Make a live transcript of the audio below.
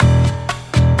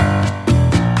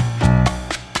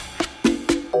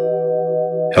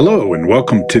Hello, and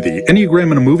welcome to the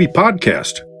Enneagram in a Movie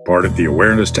podcast, part of the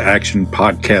Awareness to Action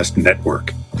podcast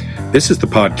network. This is the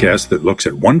podcast that looks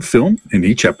at one film in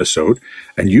each episode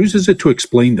and uses it to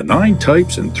explain the 9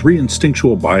 types and 3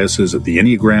 instinctual biases of the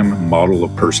Enneagram model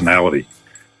of personality.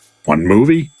 One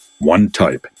movie, one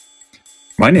type.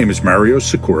 My name is Mario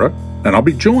Sakura, and I'll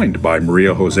be joined by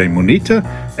Maria Jose Munita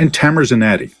and Tamer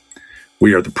Zanatti.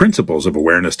 We are the principals of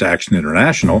Awareness to Action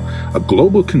International, a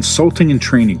global consulting and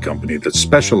training company that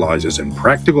specializes in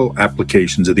practical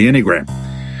applications of the Enneagram.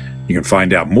 You can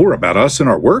find out more about us and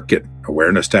our work at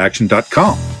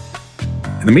awareness-to-action.com.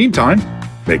 In the meantime,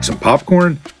 make some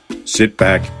popcorn, sit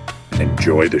back, and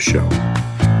enjoy the show.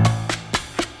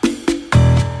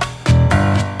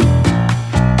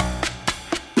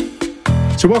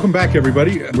 So welcome back,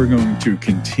 everybody. We're going to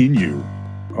continue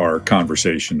our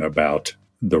conversation about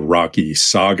the Rocky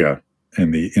saga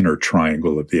and the inner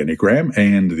triangle of the Enneagram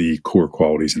and the core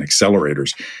qualities and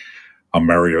accelerators. I'm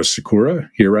Mario Sakura,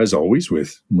 here as always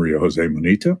with Maria Jose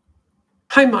Munita.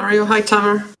 Hi, Mario. Hi,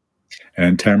 Tamer.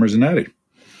 And Tamer Zanatti.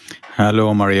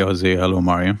 Hello, Maria Jose. Hello,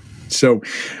 Mario. So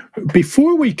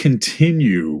before we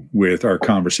continue with our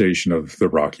conversation of the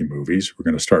Rocky movies, we're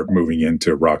going to start moving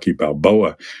into Rocky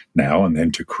Balboa now and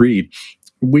then to Creed.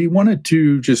 We wanted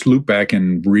to just loop back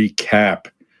and recap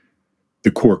the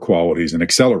core qualities and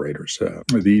accelerators.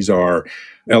 These are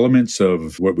elements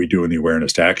of what we do in the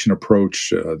awareness to action approach.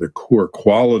 The core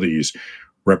qualities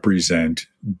represent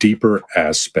deeper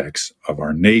aspects of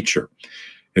our nature.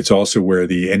 It's also where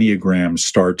the Enneagram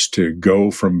starts to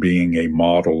go from being a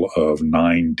model of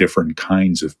 9 different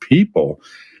kinds of people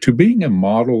to being a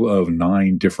model of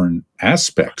 9 different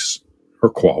aspects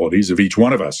or qualities of each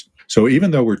one of us. So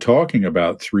even though we're talking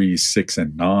about 3, 6,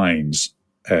 and 9s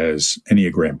as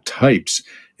Enneagram types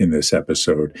in this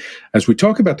episode, as we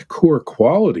talk about the core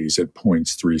qualities at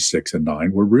points 3, 6, and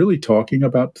 9, we're really talking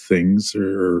about things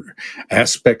or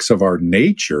aspects of our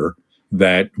nature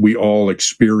that we all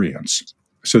experience.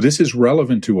 So this is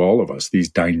relevant to all of us. These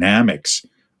dynamics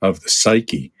of the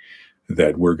psyche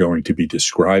that we're going to be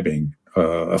describing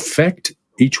affect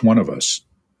each one of us,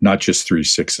 not just 3,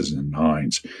 6s, and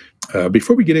 9s.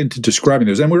 Before we get into describing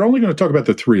those, and we're only going to talk about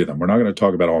the 3 of them. We're not going to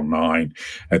talk about all 9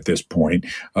 at this point.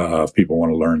 If people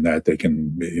want to learn that, they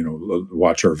can,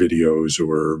 watch our videos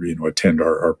or, attend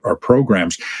our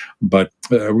programs. But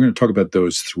we're going to talk about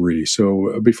those 3.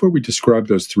 So before we describe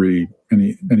those 3,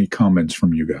 any comments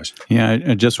from you guys? Yeah,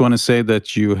 I just want to say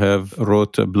that you have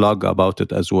wrote a blog about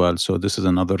it as well. So this is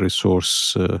another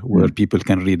resource where people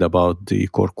can read about the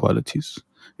core qualities.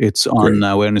 It's on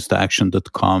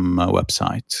awareness-to-action.com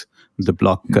website, the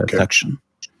blog section.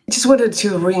 I just wanted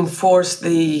to reinforce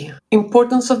the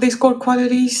importance of these core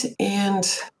qualities and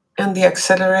the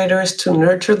accelerators to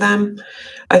nurture them.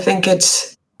 I think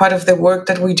it's part of the work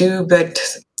that we do, but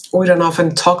we don't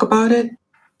often talk about it.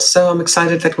 So I'm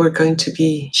excited that we're going to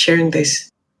be sharing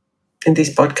this in this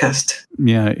podcast.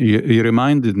 Yeah, you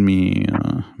reminded me,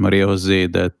 Maria Jose,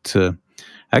 that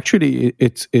actually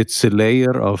it's a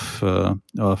layer of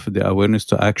the awareness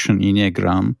to action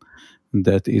Enneagram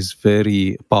that is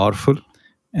very powerful.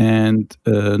 And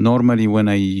normally when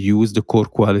I use the core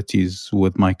qualities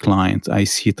with my clients, I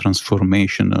see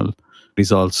transformational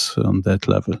results on that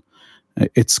level.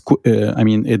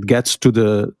 It gets to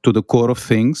the core of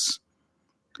things,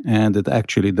 and it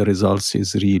actually the results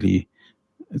is really,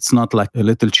 it's not like a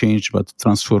little change, but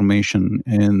transformation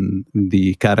in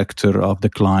the character of the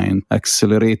client,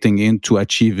 accelerating into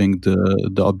achieving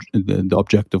the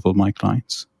objective of my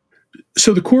clients.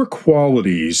 So the core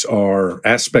qualities are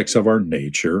aspects of our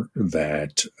nature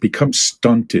that become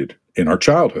stunted in our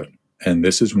childhood. And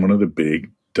this is one of the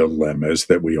big dilemmas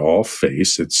that we all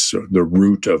face. It's the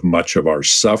root of much of our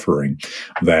suffering,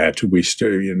 that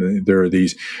there are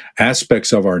these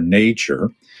aspects of our nature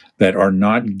that are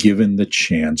not given the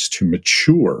chance to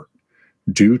mature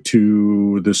due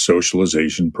to the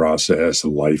socialization process,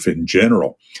 life in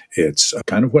general. It's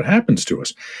kind of what happens to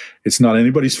us. It's not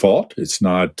anybody's fault. It's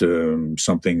not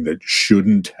something that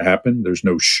shouldn't happen. There's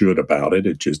no should about it.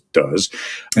 It just does.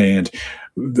 And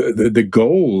the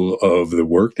goal of the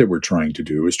work that we're trying to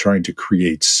do is trying to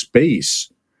create space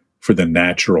for the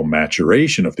natural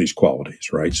maturation of these qualities,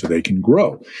 right? So they can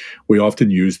grow. We often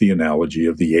use the analogy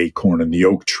of the acorn and the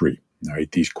oak tree,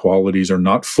 right? These qualities are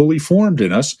not fully formed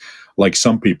in us, like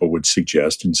some people would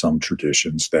suggest in some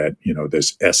traditions that,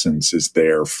 this essence is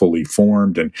there fully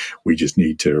formed and we just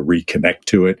need to reconnect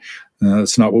to it.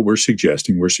 That's not what we're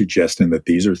suggesting. We're suggesting that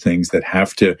these are things that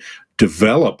have to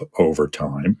develop over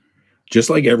time just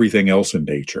like everything else in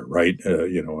nature, right?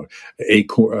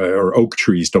 Acorn or oak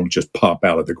trees don't just pop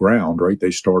out of the ground, right?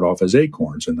 They start off as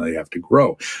acorns and they have to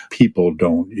grow. People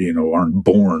aren't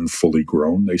born fully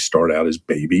grown. They start out as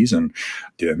babies and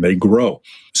they grow.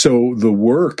 So the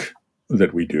work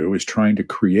that we do is trying to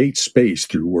create space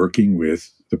through working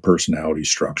with the personality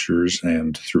structures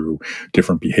and through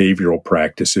different behavioral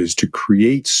practices to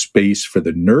create space for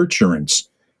the nurturance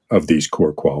of these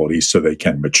core qualities so they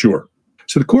can mature.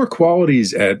 So the core quality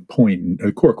of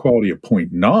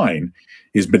 0.9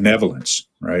 is benevolence,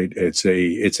 right? It's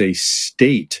a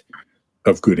state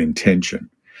of good intention.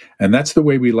 And that's the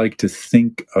way we like to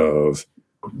think of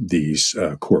these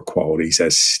core qualities,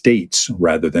 as states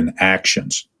rather than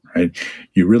actions, right?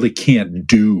 You really can't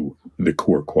do the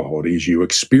core qualities, you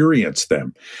experience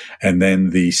them. And then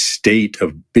the state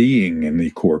of being in the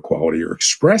core quality or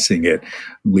expressing it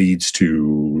leads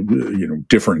to,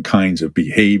 different kinds of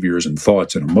behaviors and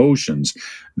thoughts and emotions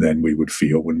than we would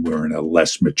feel when we're in a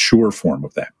less mature form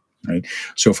of that, right?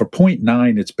 So for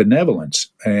 0.9, it's benevolence.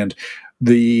 And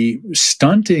the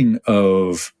stunting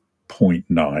of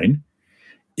 0.9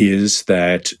 is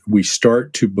that we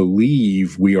start to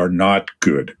believe we are not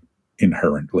good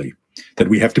inherently, that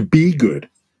we have to be good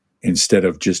instead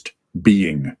of just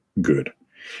being good.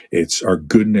 It's our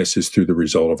goodness is through the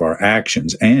result of our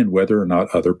actions and whether or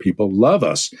not other people love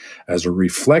us as a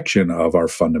reflection of our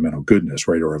fundamental goodness,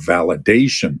 right? Or a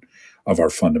validation of our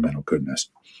fundamental goodness.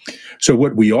 So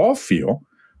what we all feel,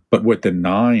 but what the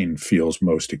 9 feels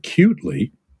most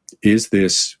acutely, is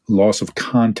this loss of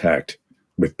contact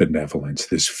with benevolence,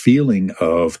 this feeling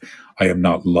of, I am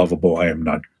not lovable, I am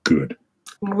not good.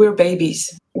 We're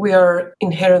babies. We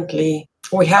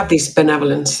have this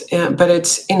benevolence, but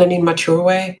it's in an immature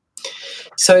way.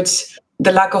 So it's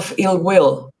the lack of ill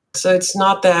will. So it's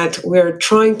not that we're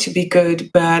trying to be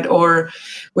good, bad, or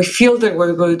we feel that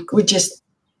we're good. We're just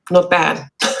not bad.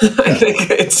 I think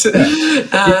it's...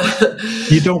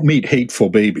 you don't meet hateful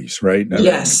babies, right?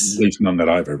 Yes. At least none that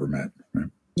I've ever met. Right?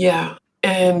 Yeah.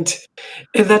 And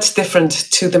that's different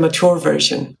to the mature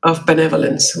version of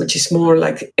benevolence, which is more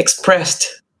like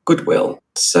expressed goodwill.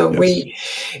 So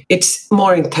yes. It's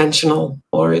more intentional,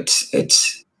 or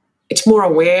it's more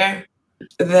aware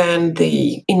than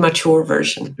the immature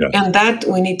version. Yes. And that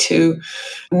we need to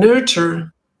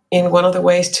nurture. And one of the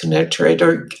ways to nurture it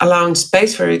or allowing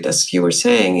space for it, as you were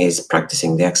saying, is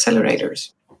practicing the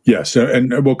accelerators. Yes,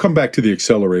 and we'll come back to the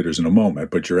accelerators in a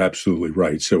moment, but you're absolutely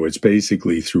right. So it's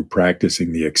basically through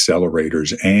practicing the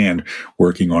accelerators and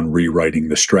working on rewriting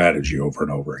the strategy over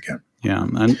and over again. Yeah,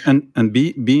 and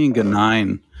being a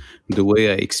 9, the way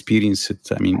I experience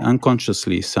it, I mean,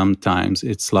 unconsciously sometimes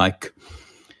it's like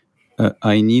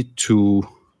I need to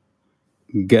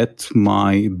get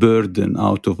my burden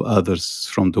out of others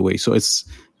from the way. So it's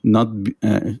not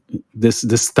this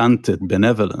stunted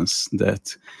benevolence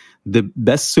that the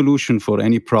best solution for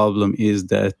any problem is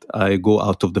that I go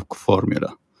out of the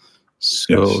formula.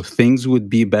 So yes. Things would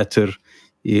be better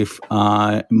if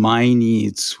my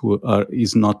needs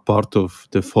is not part of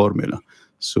the formula.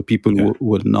 So people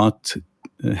will not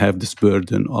have this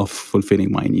burden of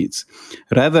fulfilling my needs.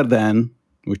 Rather than,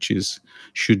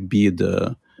 should be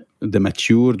the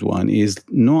matured one, is,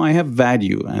 no, I have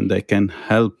value and I can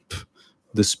help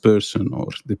this person or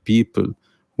the people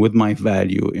with my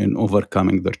value in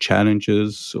overcoming their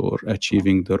challenges or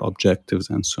achieving their objectives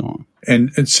and so on.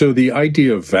 And so the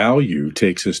idea of value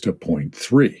takes us to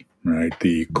 0.3, right?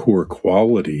 The core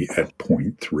quality at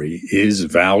 0.3 is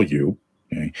value.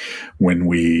 Okay? When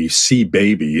we see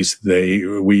babies,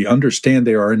 we understand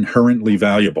they are inherently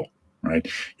valuable. Right?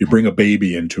 You bring a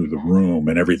baby into the room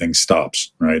and everything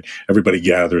stops, right? Everybody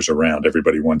gathers around.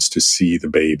 Everybody wants to see the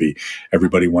baby.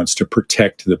 Everybody wants to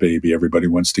protect the baby. Everybody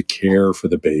wants to care for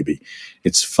the baby.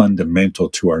 It's fundamental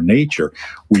to our nature.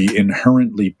 We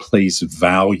inherently place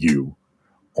value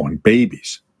on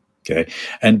babies, okay?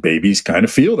 And babies kind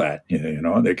of feel that,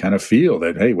 they kind of feel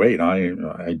that, hey, wait,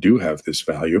 I do have this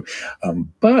value.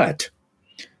 But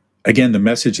again, the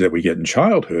message that we get in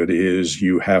childhood is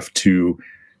you have to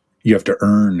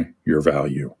earn your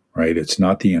value, right? It's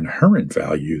not the inherent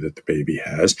value that the baby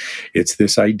has. It's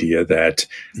this idea that,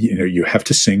 you have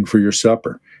to sing for your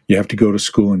supper. You have to go to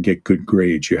school and get good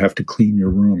grades. You have to clean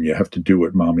your room. You have to do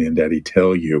what mommy and daddy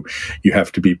tell you. You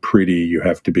have to be pretty. You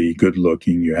have to be good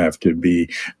looking. You have to be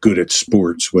good at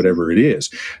sports, whatever it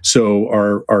is. So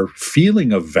our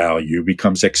feeling of value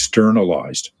becomes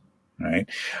externalized. Right?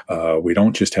 We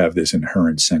don't just have this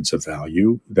inherent sense of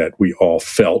value that we all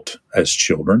felt as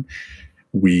children.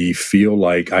 We feel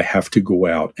like I have to go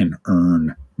out and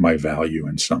earn my value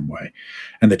in some way.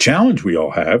 And the challenge we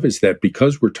all have is that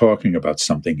because we're talking about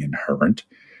something inherent,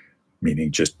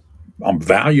 meaning just I'm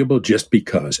valuable just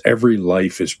because every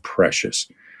life is precious.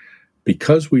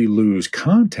 Because we lose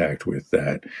contact with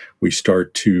that, we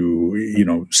start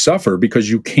to, suffer because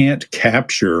you can't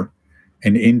capture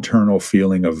an internal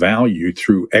feeling of value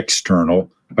through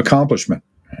external accomplishment.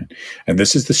 Right? And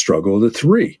this is the struggle of the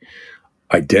three,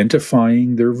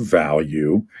 identifying their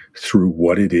value through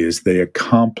what it is they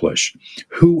accomplish.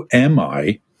 Who am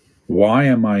I? Why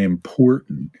am I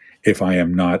important if I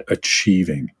am not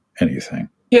achieving anything?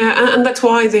 Yeah, and that's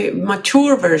why the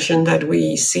mature version that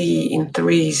we see in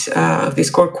threes of this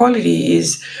core quality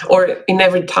is, or in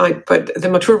every type, but the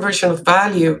mature version of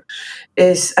value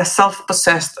is a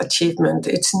self-possessed achievement.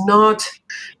 It's not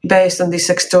based on this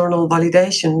external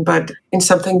validation, but in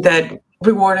something that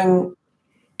rewarding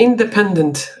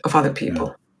independent of other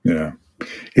people. Yeah.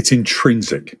 It's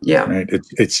intrinsic. Yeah. Right?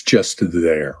 It's just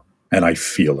there, and I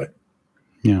feel it.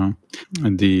 Yeah.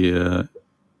 And the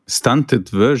stunted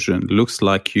version looks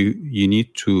like you need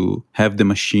to have the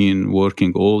machine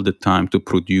working all the time to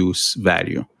produce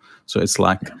value. So it's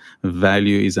like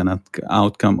value is an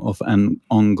outcome of an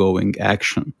ongoing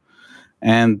action.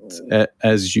 And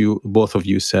as both of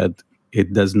you said,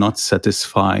 it does not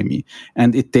satisfy me.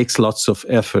 And it takes lots of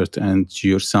effort, and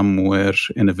you're somewhere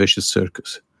in a vicious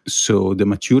circus. So the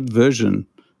matured version,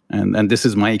 and this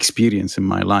is my experience in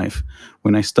my life,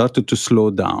 when I started to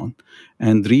slow down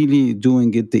and really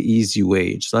doing it the easy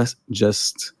way, just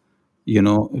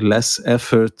less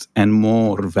effort and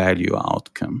more value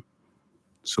outcome.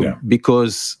 So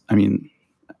because,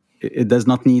 it does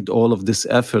not need all of this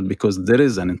effort because there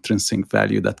is an intrinsic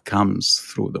value that comes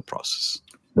through the process.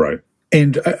 Right.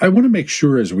 And I want to make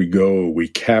sure as we go, we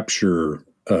capture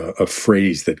a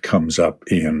phrase that comes up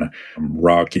in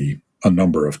Rocky a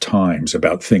number of times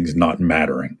about things not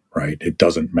mattering, right? It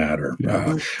doesn't matter.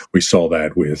 Yeah. We saw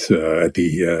that with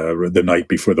the night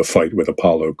before the fight with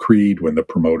Apollo Creed when the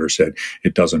promoter said,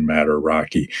 it doesn't matter,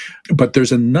 Rocky. But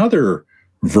there's another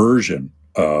version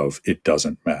of it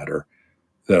doesn't matter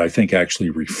that I think actually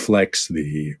reflects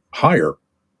the higher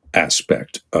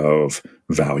aspect of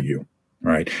value,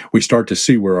 right? We start to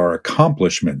see where our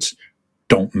accomplishments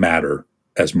don't matter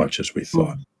as much as we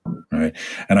thought. Right.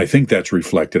 And I think that's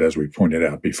reflected, as we pointed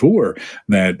out before,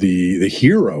 that the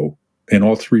hero in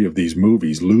all three of these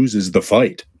movies loses the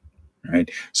fight.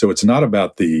 Right. So it's not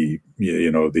about the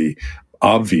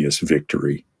obvious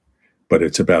victory, but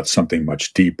it's about something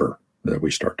much deeper that we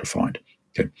start to find.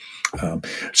 Okay.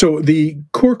 So the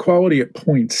core quality at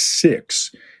point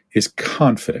 6 is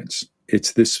confidence.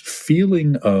 It's this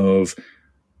feeling of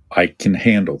I can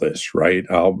handle this, right?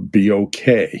 I'll be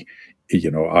okay.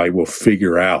 I will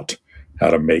figure out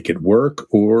how to make it work.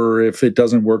 Or if it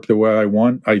doesn't work the way I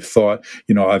want, I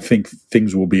think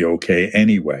things will be okay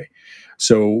anyway.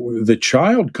 So the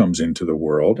child comes into the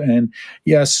world, and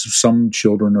yes, some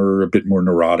children are a bit more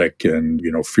neurotic and,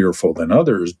 fearful than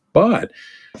others, but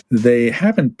they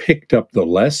haven't picked up the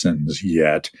lessons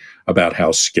yet about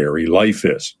how scary life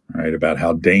is, right? About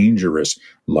how dangerous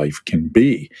life can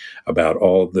be, about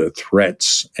all the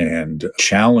threats and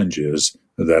challenges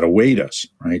that await us,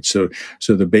 right? So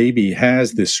the baby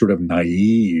has this sort of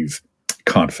naive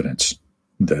confidence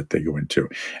that they go into.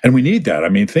 And we need that.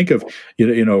 Think of,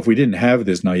 if we didn't have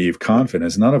this naive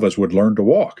confidence, none of us would learn to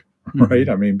walk, right?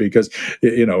 Because,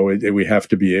 we have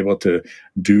to be able to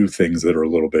do things that are a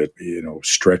little bit,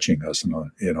 stretching us and,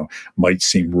 might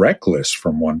seem reckless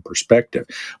from one perspective.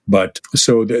 But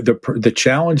so the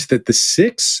challenge that the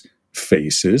 6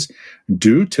 faces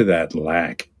due to that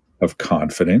lack of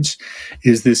confidence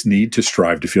is this need to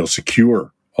strive to feel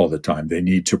secure all the time. They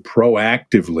need to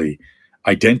proactively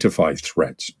identify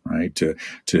threats, right? To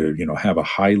have a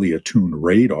highly attuned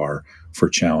radar for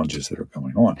challenges that are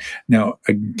going on. Now,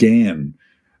 again,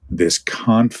 this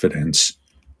confidence,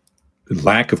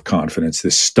 lack of confidence,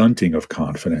 this stunting of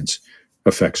confidence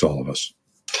affects all of us.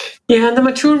 Yeah, and the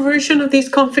mature version of this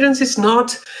confidence is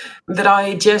not that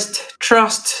I just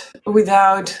trust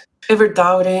without ever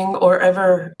doubting or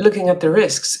ever looking at the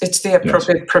risks. It's the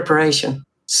appropriate preparation.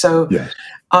 So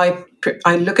I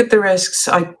look at the risks,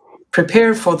 I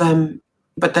prepare for them,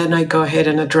 but then I go ahead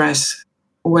and address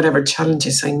whatever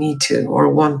challenges I need to or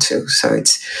want to. So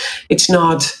it's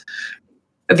not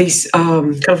this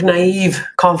kind of naive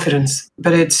confidence,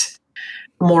 but it's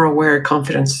more aware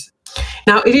confidence.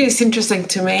 Now, it is interesting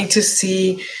to me to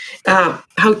see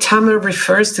how Tamer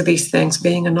refers to these things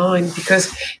being a 9,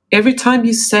 because every time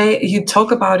you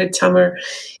talk about it, Tamer,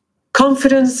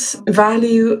 confidence,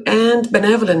 value, and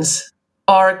benevolence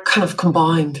are kind of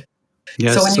combined.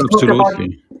 Yes, so when you absolutely. Talk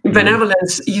about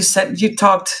benevolence, you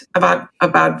talked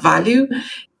about value,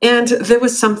 and there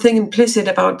was something implicit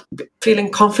about feeling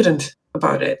confident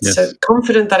about it. Yes. So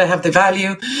confident that I have the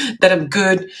value, that I'm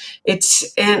good.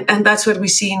 And that's what we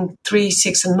see in 3,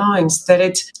 6, and 9s,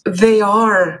 that they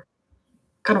are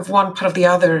kind of one part of the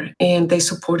other, and they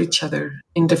support each other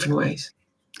in different ways.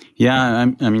 Yeah,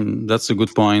 I mean, that's a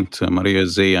good point, Maria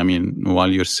Jose. I mean,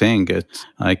 while you're saying it,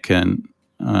 I can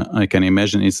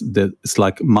imagine it's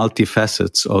like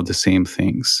multifacets of the same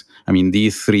things. I mean,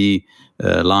 these three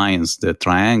lines, the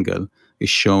triangle, is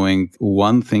showing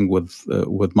one thing with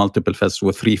multiple facets,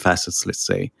 with three facets, let's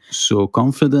say. So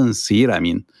confidence here, I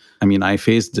mean, I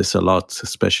faced this a lot,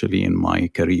 especially in my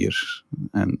career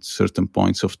and certain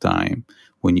points of time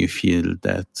when you feel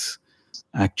that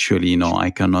actually, no, I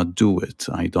cannot do it.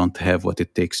 I don't have what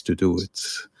it takes to do it.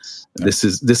 This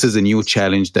is a new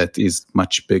challenge that is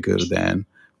much bigger than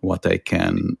what I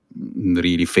can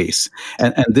really face.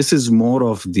 And this is more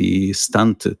of the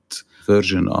stunted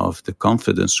version of the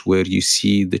confidence, where you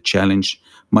see the challenge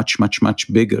much, much,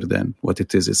 much bigger than what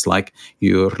it is. It's like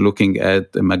you're looking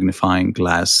at a magnifying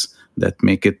glass that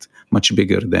make it much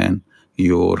bigger than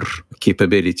your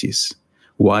capabilities.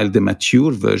 While the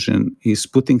mature version is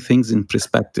putting things in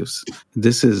perspectives.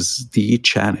 This is the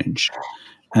challenge.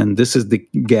 And this is the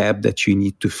gap that you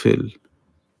need to fill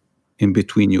in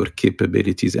between your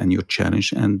capabilities and your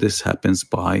challenge. And this happens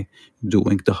by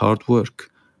doing the hard work,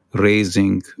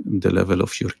 raising the level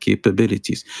of your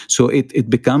capabilities. So it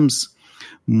becomes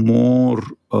more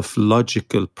of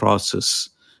logical process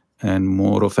and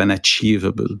more of an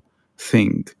achievable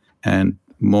thing, and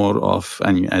more of,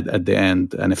 at the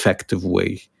end, an effective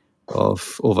way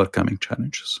of overcoming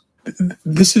challenges.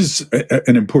 This is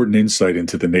an important insight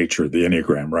into the nature of the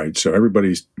Enneagram, right? So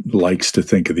everybody likes to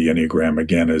think of the Enneagram,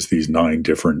 again, as these 9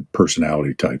 different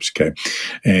personality types, okay?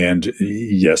 And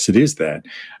yes, it is that.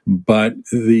 But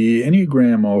the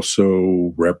Enneagram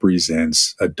also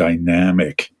represents a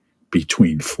dynamic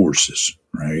between forces,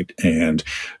 right? And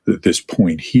this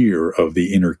point here of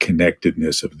the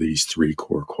interconnectedness of these 3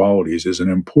 core qualities is an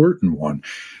important one.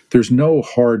 There's no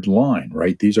hard line,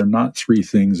 right? These are not 3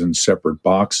 things in separate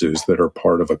boxes that are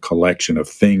part of a collection of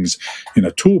things in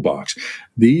a toolbox.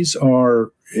 These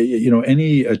are,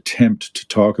 any attempt to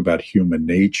talk about human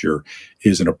nature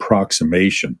is an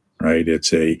approximation, right?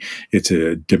 It's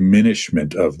a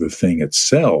diminishment of the thing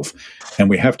itself. And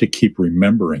we have to keep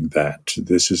remembering that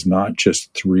this is not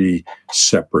just 3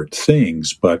 separate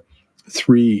things, but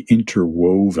 3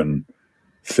 interwoven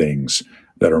things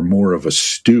that are more of a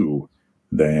stew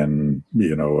than,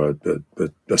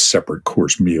 a separate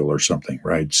course meal or something,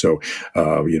 right? So,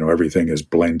 everything is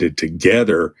blended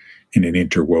together in an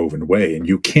interwoven way, and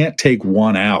you can't take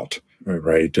one out,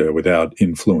 right, without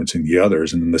influencing the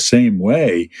others. And in the same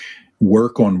way,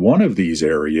 work on one of these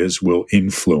areas will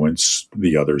influence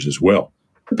the others as well.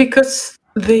 Because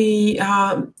the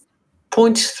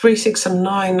points 3, 6, and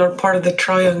 9 are part of the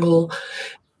triangle,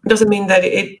 doesn't mean that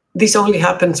this only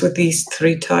happens with these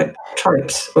 3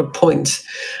 types or points.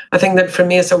 I think that for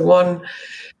me as a 1,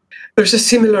 there's a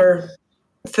similar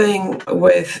thing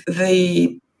with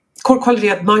the core quality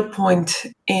at my point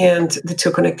and the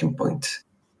 2 connecting points.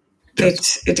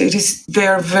 Yes.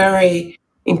 They're very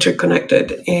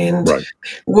interconnected, and right.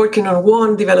 Working on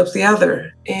one develops the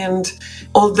other. And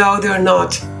although they're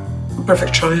not a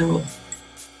perfect triangle.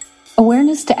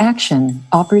 Awareness to Action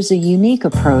offers a unique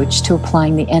approach to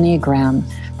applying the Enneagram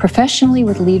professionally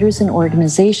with leaders and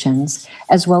organizations,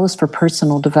 as well as for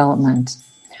personal development.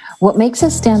 What makes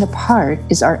us stand apart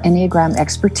is our Enneagram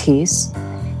expertise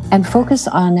and focus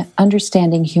on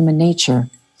understanding human nature.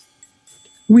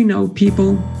 We know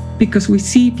people because we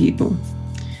see people.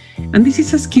 And this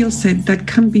is a skill set that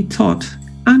can be taught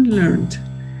and learned.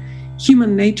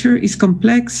 Human nature is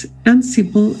complex and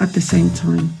simple at the same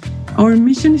time. Our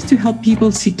mission is to help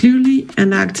people see clearly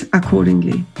and act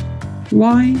accordingly.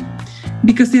 Why?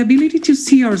 Because the ability to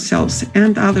see ourselves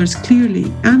and others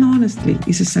clearly and honestly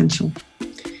is essential.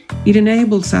 It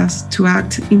enables us to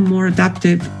act in more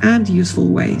adaptive and useful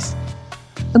ways.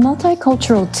 The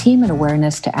Multicultural Team in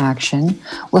Awareness to Action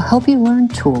will help you learn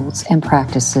tools and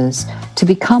practices to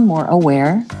become more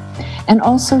aware and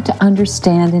also to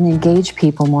understand and engage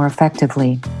people more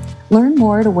effectively. Learn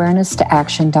more at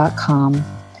awareness-to-action.com.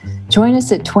 Join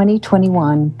us at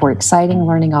 2021 for exciting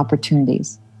learning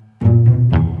opportunities.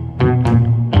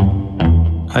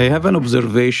 I have an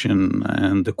observation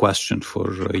and a question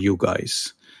for you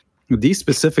guys. These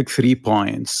specific 3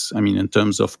 points, in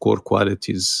terms of core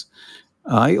qualities,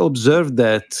 I observed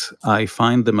that I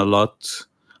find them a lot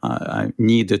I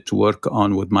needed to work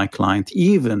on with my client,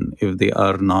 even if they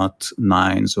are not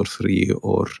 9s or 3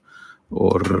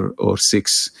 or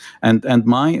 6. And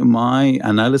my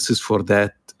analysis for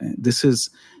that, this is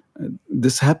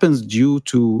this happens due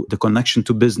to the connection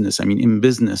to business. I mean, in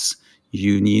business,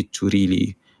 you need to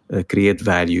really create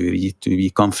value. You need to be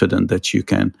confident that you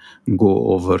can go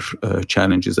over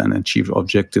challenges and achieve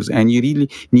objectives. And you really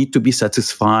need to be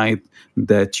satisfied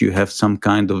that you have some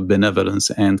kind of benevolence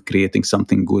and creating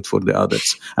something good for the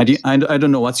others. I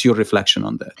don't know, what's your reflection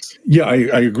on that? Yeah,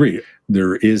 I agree.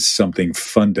 There is something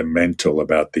fundamental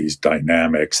about these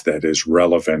dynamics that is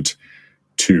relevant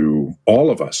to all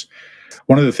of us.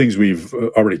 One of the things we've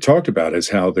already talked about is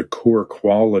how the core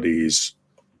qualities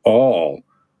all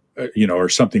are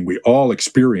something we all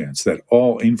experience, that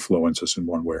all influence us in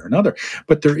one way or another.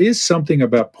 But there is something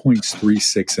about points 3,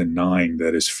 6, and 9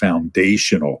 that is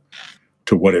foundational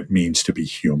to what it means to be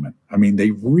human. I mean,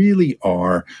 they really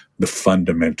are the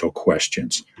fundamental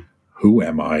questions. Who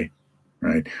am I?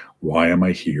 Right? Why am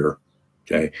I here?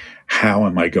 Okay. How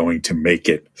am I going to make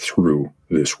it through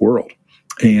this world?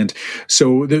 And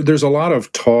so there's a lot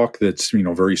of talk that's,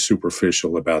 very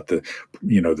superficial about the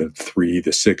 3,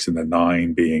 the 6, and the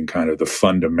 9 being kind of the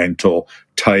fundamental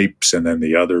types, and then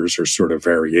the others are sort of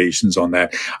variations on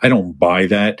that. I don't buy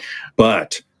that.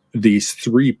 But these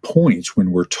 3 points,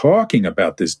 when we're talking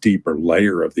about this deeper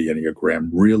layer of the Enneagram,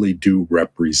 really do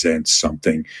represent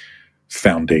something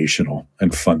foundational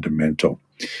and fundamental.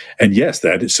 And yes,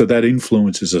 that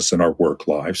influences us in our work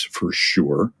lives for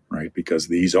sure, right? Because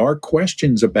these are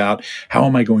questions about how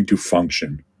am I going to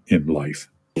function in life?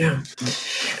 Yeah.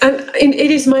 And it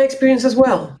is my experience as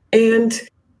well. And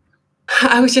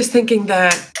I was just thinking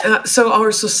that, so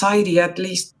our society, at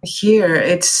least here,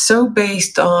 it's so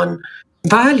based on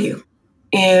value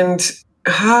and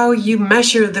how you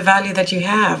measure the value that you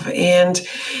have and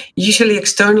usually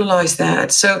externalize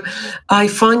that. So I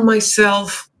find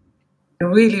myself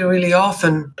really, really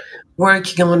often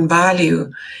working on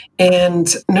value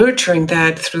and nurturing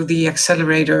that through the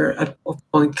accelerator at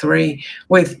point 3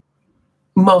 with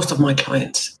most of my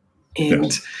clients.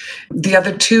 And the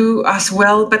other 2 as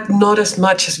well, but not as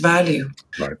much as value.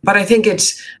 Right. But I think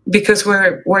it's because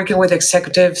we're working with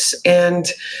executives and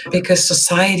because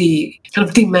society kind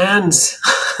of demands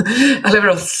a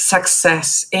level of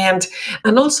success. And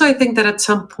also I think that at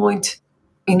some point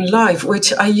in life,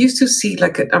 which I used to see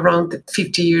like around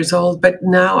 50 years old, but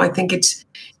now I think it's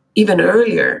even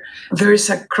earlier, there is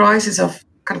a crisis of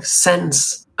kind of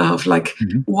sense of like,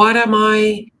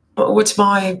 what's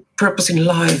my purpose in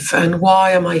life and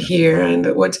why am I here and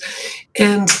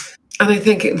I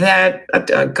think that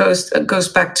goes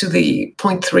back to the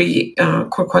point 3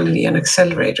 core quality and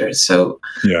accelerators. So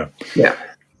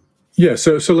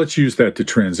So let's use that to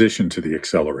transition to the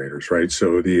accelerators, right?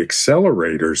 So the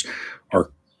accelerators are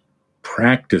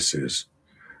practices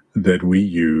that we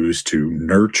use to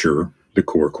nurture the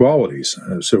core qualities.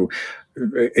 So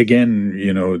again,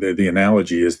 the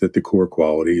analogy is that the core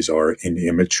qualities are in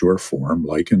immature form,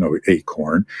 like an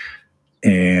acorn,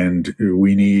 and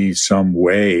we need some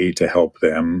way to help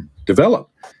them develop.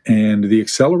 And the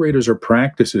accelerators are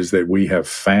practices that we have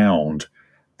found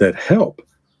that help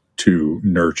to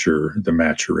nurture the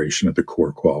maturation of the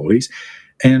core qualities.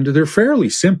 And they're fairly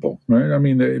simple, right? I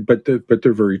mean, but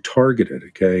they're very targeted,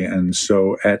 okay? And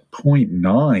so at point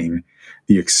 9,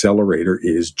 the accelerator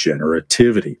is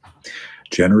generativity.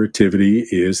 Generativity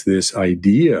is this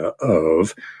idea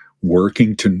of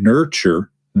working to nurture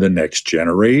the next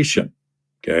generation,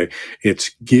 okay?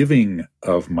 It's giving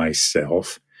of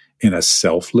myself in a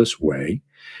selfless way.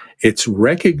 It's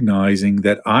recognizing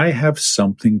that I have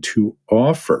something to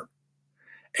offer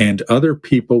and other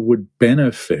people would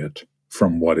benefit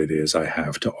from what it is I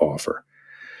have to offer.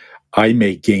 I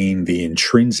may gain the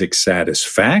intrinsic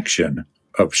satisfaction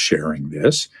of sharing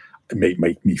this. It may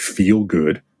make me feel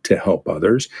good to help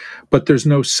others, but there's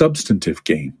no substantive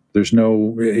gain. There's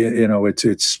no,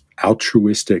 it's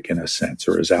altruistic in a sense,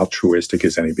 or as altruistic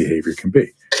as any behavior can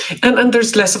be. And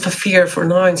there's less of a fear for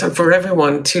 9s and for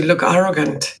everyone to look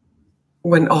arrogant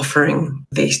when offering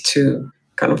these to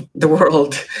kind of the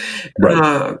world,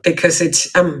 right. Because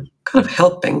it's kind of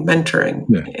helping, mentoring.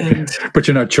 Yeah. But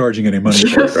you're not charging any money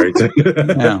for it,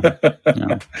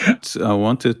 right? I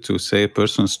wanted to say a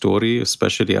personal story,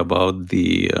 especially about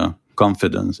the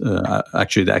confidence,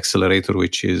 actually the accelerator,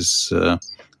 which is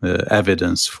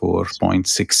evidence for point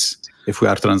 6. If we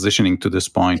are transitioning to this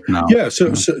point now. Yeah, so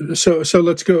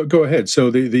let's go ahead.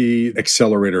 So the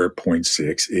accelerator at point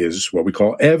 6 is what we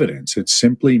call evidence. It's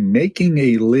simply making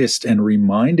a list and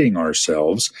reminding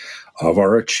ourselves of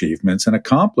our achievements and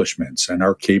accomplishments and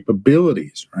our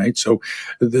capabilities, right? So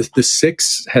the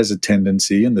 6 has a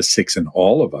tendency, and the 6 in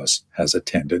all of us has a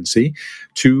tendency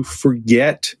to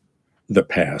forget the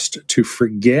past, to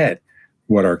forget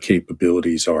what our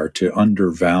capabilities are, to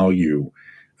undervalue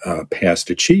past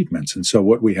achievements. And so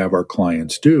what we have our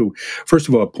clients do, first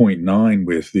of all, point 9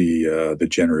 with the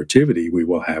generativity, we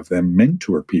will have them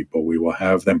mentor people. We will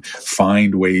have them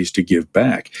find ways to give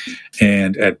back.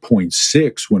 And at point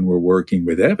 6, when we're working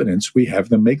with evidence, we have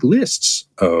them make lists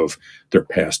of their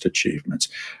past achievements,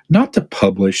 not to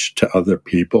publish to other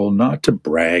people, not to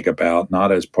brag about,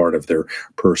 not as part of their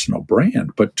personal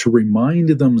brand, but to remind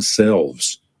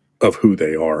themselves of who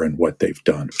they are and what they've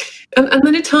done. And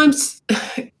many times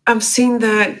I've seen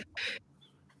that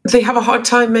they have a hard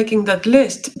time making that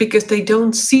list because they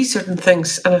don't see certain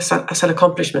things as an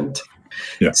accomplishment.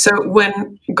 Yeah. So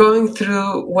when going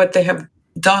through what they have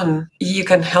done, you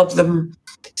can help them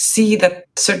see that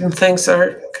certain things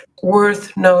are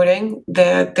worth noting,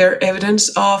 that they're evidence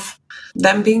of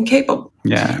them being capable.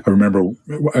 Yeah. I remember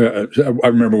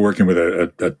working with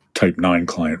a type 9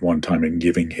 client one time and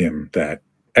giving him that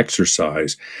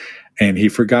exercise, and he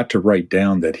forgot to write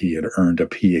down that he had earned a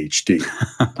PhD.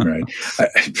 Right?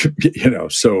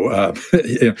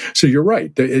 So you're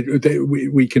right.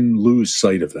 We can lose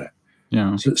sight of that.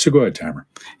 Yeah. So go ahead, Tamer.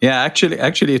 Yeah, actually,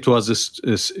 it was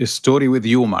a story with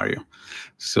you, Mario.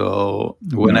 So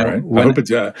I hope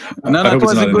it's not an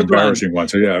embarrassing one.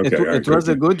 So yeah, okay. It was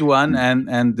a good one,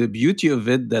 and the beauty of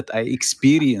it that I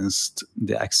experienced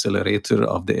the accelerator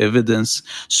of the evidence.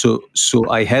 So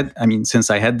since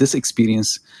I had this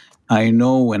experience, I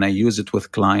know when I use it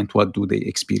with client, what do they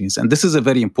experience? And this is a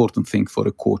very important thing for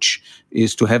a coach,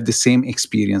 is to have the same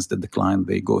experience that the client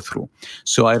they go through.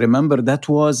 So I remember that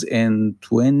was in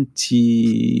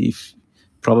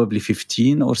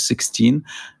 2015 or 16.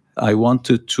 I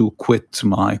wanted to quit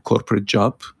my corporate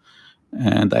job,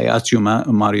 and I asked you,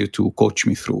 Mario, to coach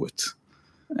me through it.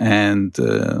 And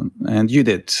you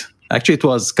did. Actually, it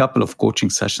was a couple of coaching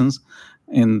sessions.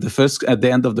 At the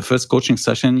end of the first coaching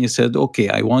session, you said, okay,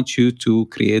 I want you to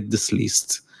create this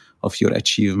list of your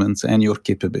achievements and your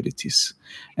capabilities.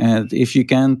 And if you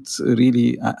can't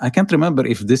really, I can't remember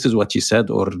if this is what you said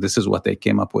or this is what I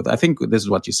came up with. I think this is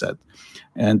what you said.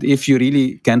 And if you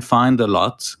really can find a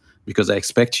lot, because I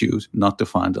expect you not to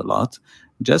find a lot,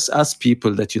 just ask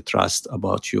people that you trust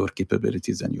about your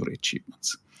capabilities and your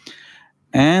achievements.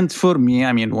 And for me,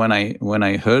 when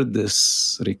I heard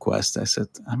this request, I said,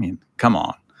 come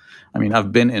on.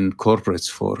 I've been in corporates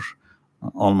for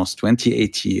almost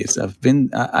 28 years.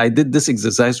 I did this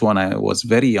exercise when I was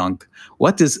very young.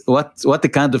 What the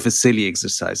kind of a silly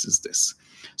exercise is this?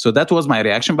 So that was my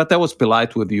reaction, but I was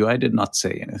polite with you. I did not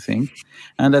say anything.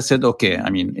 And I said, okay,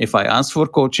 if I ask for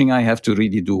coaching, I have to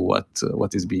really do what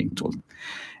is being told.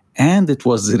 And it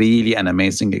was really an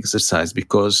amazing exercise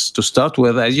because, to start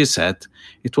with, as you said,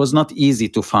 it was not easy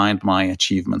to find my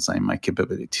achievements and my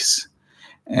capabilities.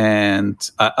 And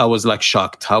I was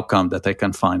shocked. How come that I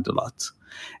can find a lot?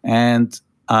 And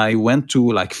I went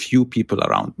to few people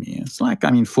around me. It's 4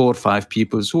 or 5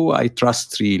 people who I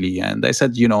trust really. And I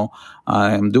said,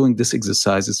 I am doing this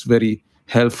exercise. It's very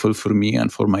helpful for me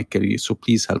and for my career. So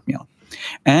please help me out.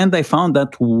 And I found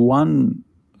that one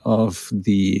of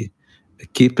the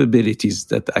capabilities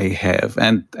that I have,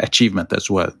 and achievement as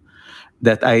well,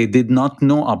 that I did not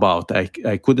know about,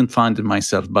 I couldn't find it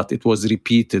myself, but it was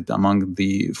repeated among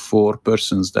the 4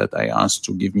 persons that I asked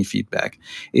to give me feedback,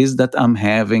 is that I'm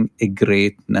having a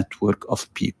great network of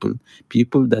people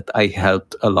that I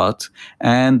helped a lot,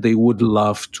 and they would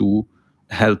love to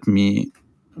help me,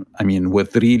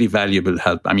 with really valuable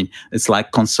help. It's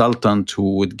like consultant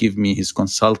who would give me his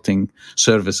consulting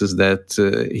services that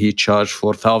he charged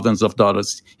for thousands of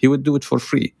dollars. He would do it for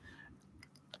free.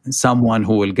 Someone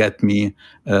who will get me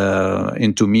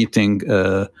into meeting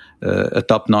a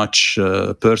top-notch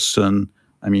person.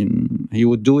 He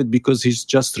would do it because he's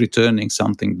just returning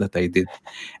something that I did.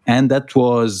 And that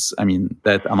was,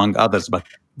 that among others, but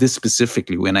this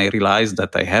specifically, when I realized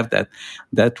that I have that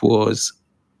was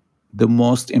the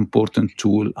most important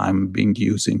tool I'm been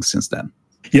using since then.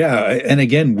 Yeah. And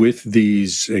again, with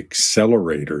these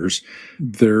accelerators,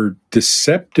 they're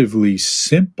deceptively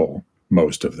simple,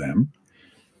 most of them,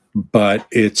 but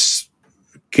it's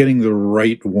getting the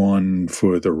right one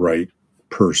for the right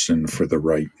person for the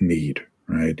right need,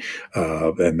 right?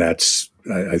 And I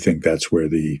think that's where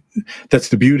that's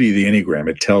the beauty of the Enneagram.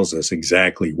 It tells us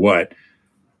exactly what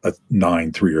a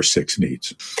 9, 3, or 6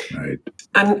 needs, right?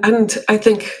 And I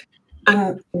think,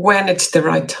 and when it's the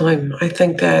right time, I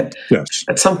think that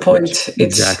at some point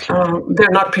they're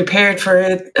not prepared for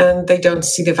it and they don't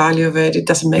see the value of it. It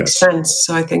doesn't make sense.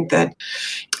 So I think that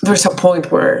there's a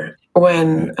point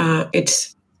when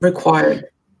it's required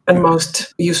and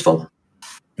most useful.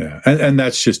 Yeah, and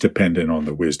that's just dependent on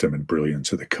the wisdom and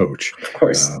brilliance of the coach. Of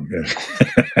course.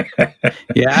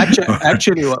 Yeah,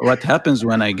 actually, what happens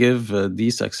when I give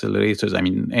these accelerators, I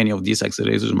mean, any of these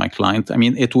accelerators to my client, I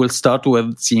mean, it will start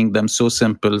with seeing them so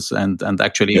simple and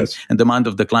actually Yes. in the mind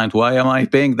of the client, why am I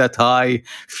paying that high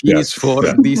fees for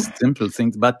these simple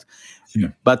things?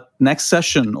 But next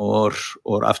session or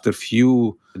after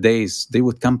few days, they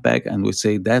would come back and would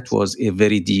say, that was a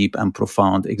very deep and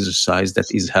profound exercise that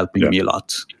is helping me a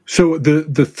lot. So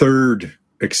the third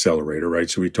accelerator, right?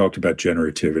 So we talked about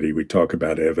generativity, we talk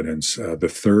about evidence. The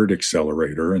third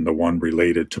accelerator, and the one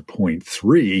related to point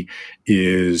 3,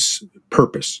 is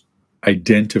purpose,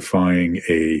 identifying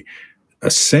a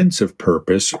sense of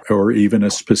purpose or even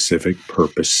a specific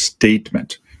purpose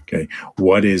statement. Okay,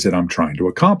 what is it I'm trying to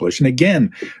accomplish? And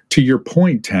again, to your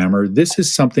point, Tamer, this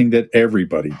is something that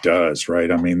everybody does, right?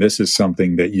 I mean, this is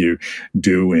something that you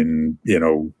do in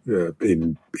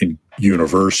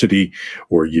university,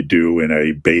 or you do in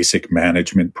a basic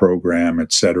management program,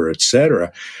 et cetera, et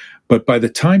cetera. But by the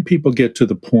time people get to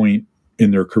the point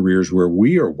in their careers where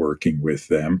we are working with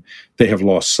them, they have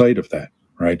lost sight of that.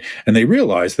 Right. And they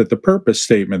realize that the purpose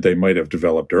statement they might have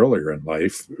developed earlier in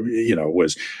life,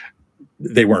 was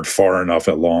they weren't far enough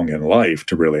along in life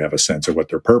to really have a sense of what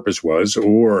their purpose was,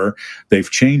 or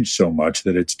they've changed so much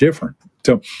that it's different.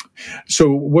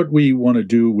 So what we want to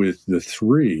do with the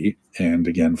 3, and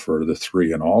again, for the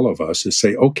 3 and all of us, is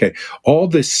say, okay, all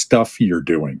this stuff you're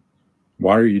doing,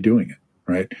 why are you doing it?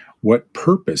 Right? What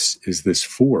purpose is this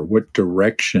for? What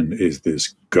direction is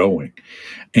this going?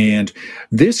 And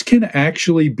this can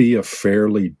actually be a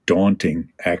fairly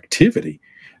daunting activity,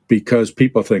 because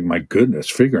people think, my goodness,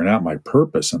 figuring out my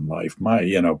purpose in life,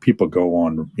 people go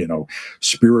on,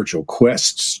 spiritual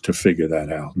quests to figure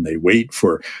that out. And they wait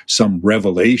for some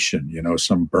revelation,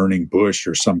 some burning bush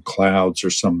or some clouds or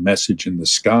some message in the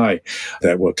sky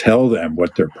that will tell them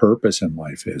what their purpose in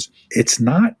life is. It's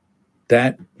not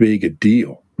that big a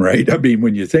deal, right? I mean,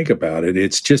 when you think about it,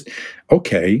 it's just,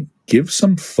 okay, give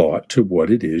some thought to what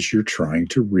it is you're trying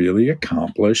to really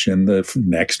accomplish in the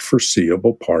next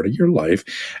foreseeable part of your life,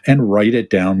 and write it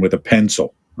down with a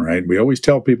pencil, right? We always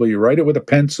tell people, you write it with a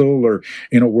pencil or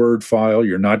in a Word file.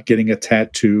 You're not getting a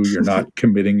tattoo. You're not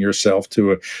committing yourself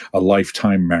to a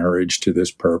lifetime marriage to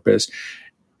this purpose.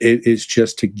 It is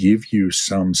just to give you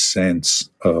some sense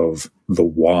of the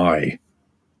why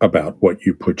about what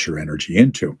you put your energy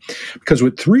into. Because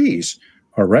what 3s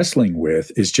are wrestling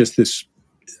with is just this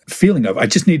feeling of, I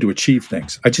just need to achieve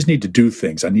things. I just need to do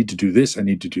things. I need to do this. I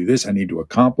need to do this. I need to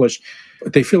accomplish.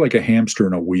 But they feel like a hamster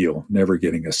in a wheel, never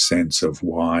getting a sense of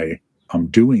why I'm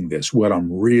doing this, what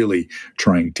I'm really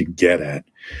trying to get at.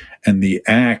 And the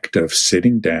act of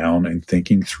sitting down and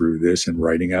thinking through this and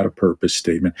writing out a purpose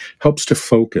statement helps to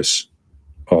focus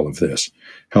all of this,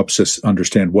 helps us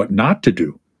understand what not to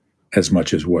do as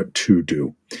much as what to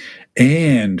do.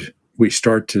 And we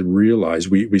start to realize,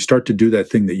 we start to do that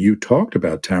thing that you talked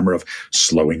about, Tamer, of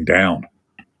slowing down,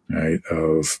 right?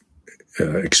 Of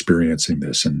experiencing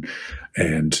this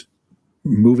and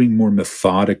moving more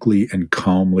methodically and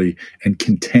calmly and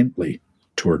contently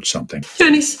towards something.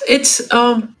 And it's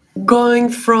going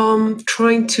from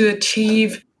trying to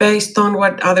achieve based on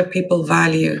what other people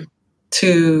value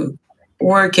to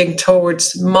working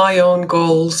towards my own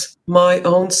goals, my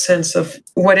own sense of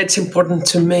what it's important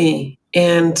to me.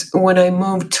 And when I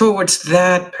move towards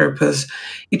that purpose,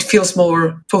 it feels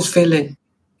more fulfilling.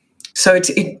 So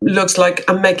it looks like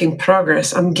I'm making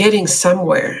progress. I'm getting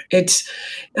somewhere. It's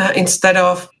instead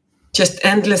of just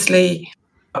endlessly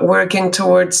working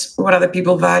towards what other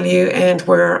people value and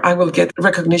where I will get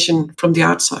recognition from the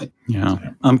outside. Yeah,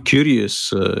 I'm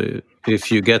curious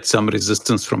if you get some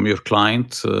resistance from your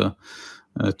client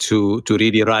to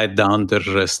really write down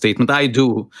their statement. I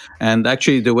do, and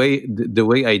actually the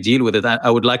way I deal with it,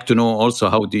 I would like to know also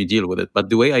how do you deal with it. But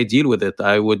the way I deal with it,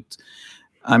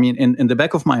 in the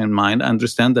back of my mind, I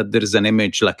understand that there is an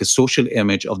image, like a social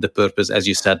image of the purpose, as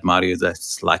you said, Mario,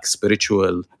 that's like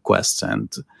spiritual quest,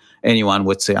 and anyone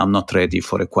would say, I'm not ready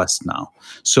for a quest now.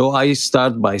 So I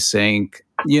start by saying,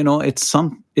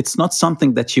 it's not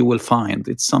something that you will find.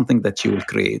 It's something that you will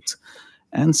create,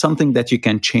 and something that you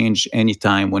can change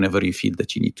anytime whenever you feel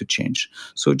that you need to change.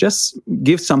 So just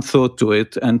give some thought to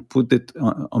it and put it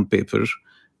on paper.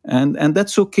 And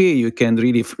that's okay. You can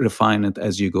really refine it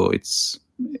as you go. It's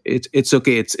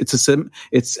okay.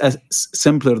 It's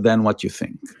simpler than what you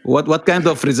think. What kind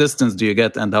of resistance do you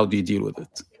get, and how do you deal with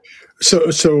it?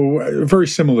 So very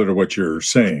similar to what you're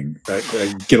saying.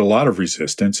 I get a lot of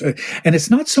resistance, and it's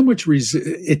not so much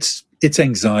it's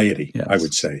anxiety. Yes. I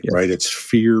would say, yes. Right? It's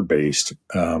fear-based.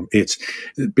 It's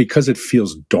because it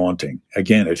feels daunting.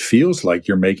 Again, it feels like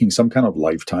you're making some kind of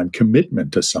lifetime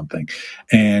commitment to something,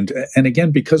 and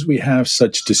again, because we have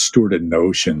such distorted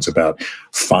notions about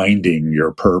finding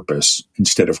your purpose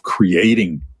instead of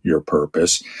creating your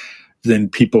purpose, then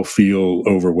people feel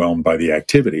overwhelmed by the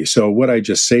activity. So what I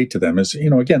just say to them is,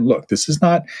 again, look, it's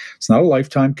not a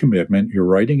lifetime commitment. You're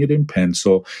writing it in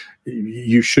pencil.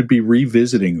 You should be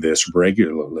revisiting this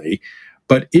regularly.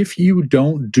 But if you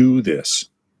don't do this,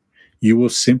 you will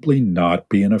simply not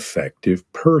be an effective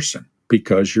person,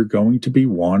 because you're going to be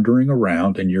wandering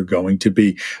around and you're going to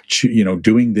be,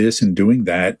 doing this and doing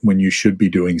that when you should be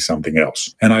doing something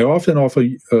else. And I often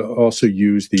also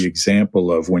use the example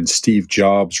of when Steve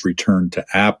Jobs returned to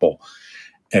Apple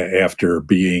after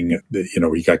being,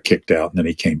 he got kicked out and then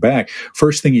he came back.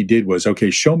 First thing he did was,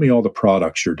 okay, show me all the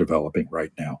products you're developing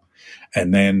right now.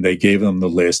 And then they gave him the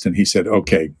list and he said,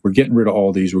 okay, we're getting rid of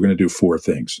all these. We're going to do 4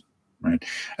 things, right?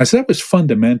 And so that was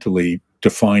fundamentally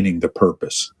defining the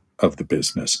purpose of the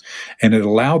business. And it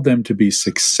allowed them to be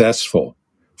successful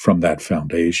from that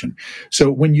foundation.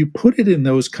 So when you put it in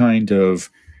those kind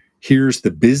of, here's the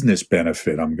business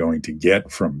benefit I'm going to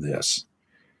get from this,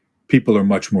 people are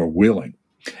much more willing.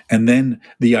 And then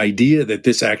the idea that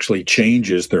this actually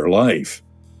changes their life,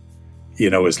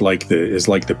 is like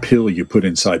the pill you put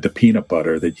inside the peanut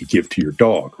butter that you give to your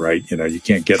dog, right? You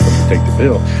can't get them to take the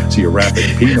pill, so you wrap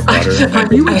it in peanut butter.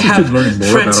 Are you interested in learning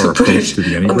more about our approach to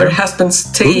the Enneagram? Their husband's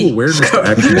Go to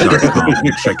awarenessaction.com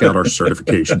and check out our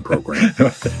certification program.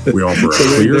 We offer a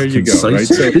clear, concise,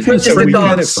 business-friendly,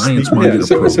 and science-minded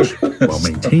approach while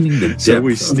maintaining the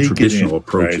depth of traditional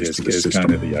approaches to the system.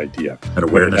 Kind of the idea. At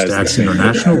Awareness to Action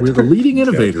International, we're the leading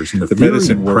innovators in the theory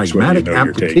and pragmatic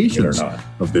applications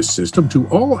of this system to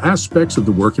all aspects of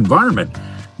the work environment,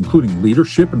 including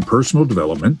leadership and personal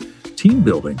development, team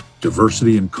building,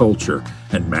 diversity and culture,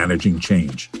 and managing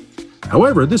change.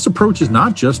 However, this approach is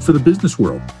not just for the business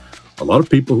world. A lot of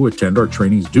people who attend our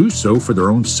trainings do so for their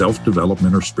own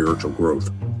self-development or spiritual growth.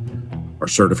 Our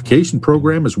certification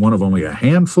program is one of only a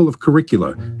handful of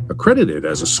curricula accredited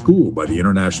as a school by the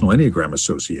International Enneagram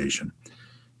Association.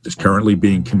 It is currently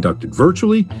being conducted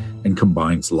virtually and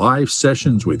combines live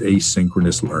sessions with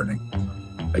asynchronous learning.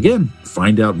 Again,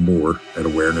 find out more at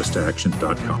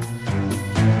awareness-to-action.com.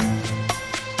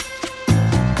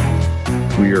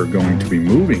 We are going to be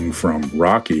moving from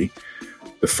Rocky,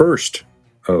 the first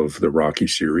of the Rocky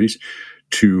series,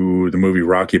 to the movie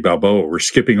Rocky Balboa. We're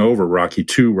skipping over Rocky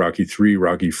 2, Rocky 3,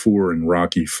 Rocky 4, and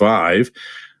Rocky 5,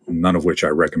 none of which I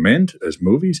recommend as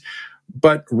movies.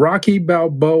 But Rocky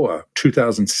Balboa,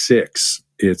 2006,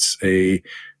 it's a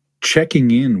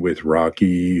checking in with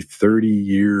Rocky 30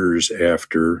 years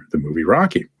after the movie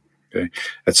Rocky. Okay.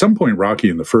 At some point, Rocky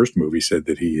in the first movie said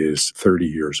that he is 30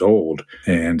 years old.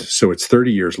 And so it's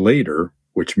 30 years later,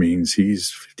 which means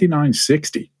he's 59,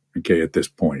 60, okay, at this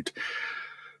point.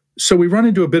 So we run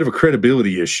into a bit of a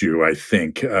credibility issue, I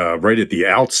think, right at the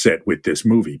outset with this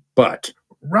movie. But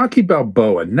Rocky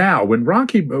Balboa, now,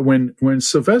 when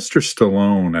Sylvester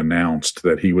Stallone announced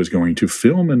that he was going to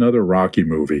film another Rocky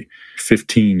movie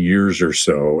 15 years or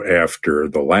so after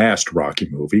the last Rocky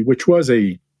movie, which was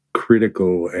a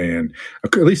critical and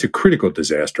at least a critical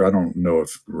disaster. I don't know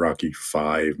if Rocky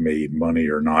 5 made money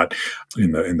or not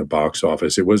in the box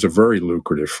office. It was a very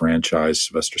lucrative franchise.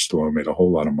 Sylvester Stallone made a whole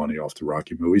lot of money off the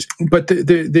Rocky movies. But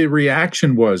the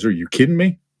reaction was, are you kidding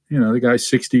me? The guy's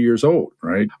 60 years old,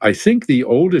 right? I think the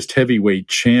oldest heavyweight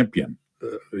champion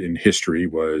in history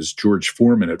was George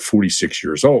Foreman at 46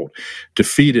 years old,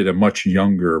 defeated a much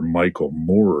younger Michael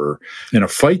Moorer in a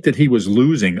fight that he was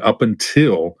losing up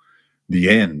until the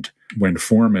end. When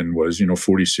Foreman was,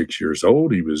 46 years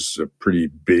old, he was a pretty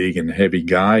big and heavy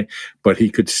guy, but he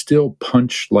could still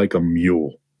punch like a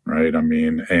mule, right?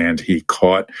 And he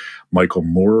caught Michael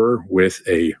Moorer with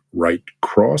a right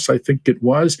cross, I think it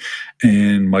was,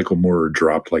 and Michael Moorer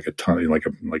dropped like a ton, like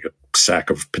a sack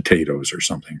of potatoes or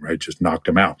something, right? Just knocked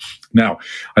him out. Now,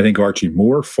 I think Archie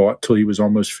Moore fought till he was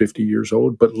almost 50 years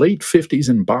old, but late 50s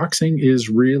in boxing is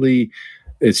really,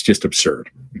 it's just absurd,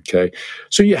 okay?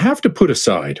 So you have to put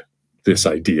aside this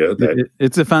idea that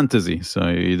it's a fantasy, so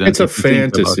you don't. It's a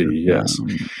fantasy, yes.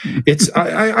 It's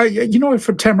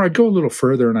if Tamara, I'd go a little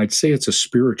further and I'd say it's a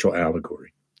spiritual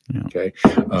allegory. Yeah. Okay,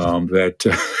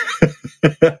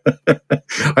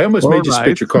 I almost made you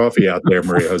spit your coffee out there,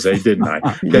 Maria Jose, didn't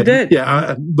I? You did,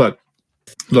 yeah.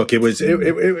 Look, it was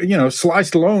Sly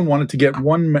Stallone wanted to get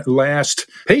one last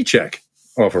paycheck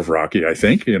off of Rocky, I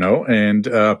think, and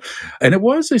it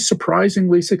was a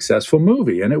surprisingly successful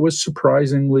movie, and it was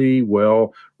surprisingly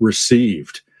well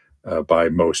received by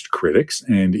most critics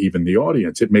and even the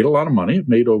audience. It made a lot of money. It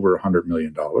made over $100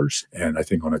 million, and I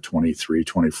think on a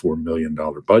 $24 million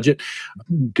budget,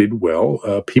 did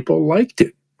well. People liked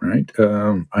it. Right.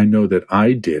 I know that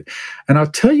I did. And I'll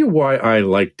tell you why I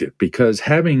liked it, because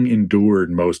having endured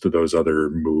most of those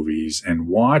other movies and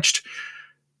watched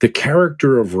the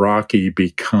character of Rocky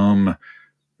become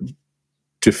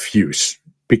diffuse,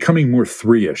 becoming more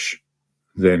three-ish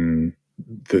than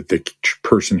the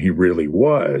person he really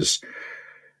was,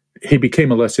 he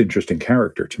became a less interesting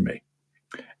character to me.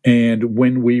 And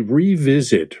when we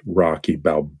revisit Rocky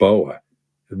Balboa,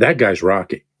 that guy's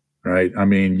Rocky. Right? I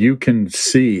mean, you can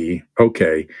see,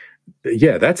 okay,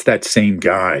 yeah, that's that same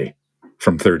guy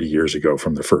from 30 years ago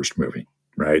from the first movie,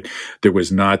 right? There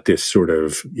was not this sort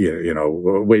of,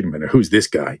 well, wait a minute, who's this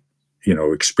guy?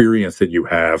 Experience that you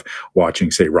have watching,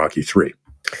 say, Rocky III.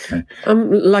 Okay.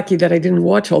 I'm lucky that I didn't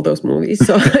watch all those movies,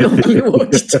 so I only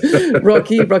watched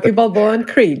Rocky Balboa, and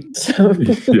Creed. So.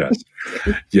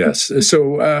 Yes.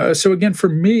 So again, for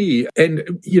me, and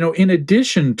in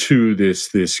addition to this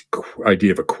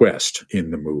idea of a quest in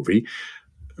the movie,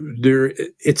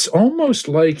 it's almost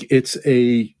like it's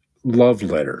a love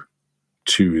letter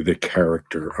to the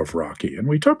character of Rocky. And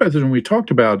we talked about this when we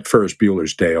talked about Ferris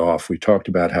Bueller's Day Off. We talked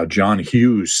about how John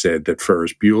Hughes said that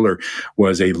Ferris Bueller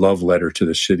was a love letter to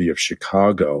the city of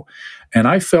Chicago. And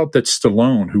I felt that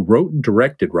Stallone, who wrote and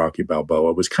directed Rocky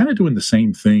Balboa, was kind of doing the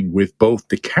same thing with both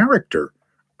the character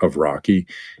of Rocky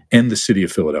and the city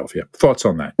of Philadelphia. Thoughts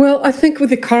on that? Well, I think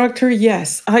with the character,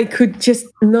 yes. I couldn't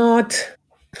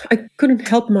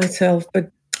help myself but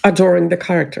adoring the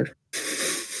character.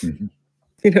 Mm-hmm.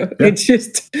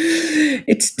 It's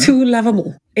too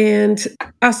lovable. And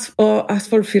as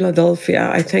for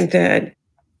Philadelphia, I think that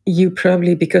you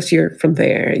probably, because you're from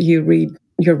there, you're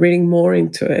reading more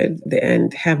into it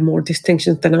and have more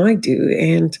distinctions than I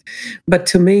do. But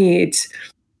to me, it's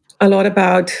a lot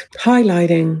about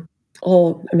highlighting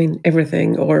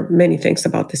everything or many things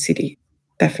about the city.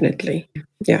 Definitely.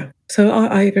 Yeah. So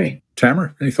I agree.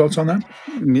 Tamer, any thoughts on that?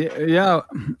 Yeah.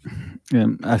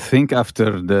 I think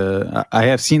I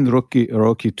have seen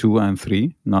Rocky 2 and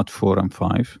 3, not 4 and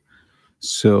 5.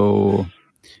 So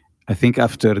I think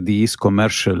after these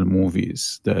commercial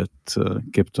movies that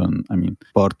kept on,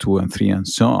 part 2 and 3 and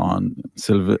so on,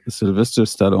 Sylvester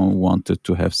Stallone wanted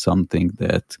to have something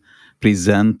that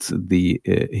present the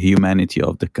humanity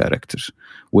of the character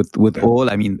with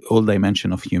all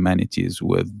dimension of humanities,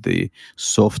 with the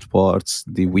soft parts,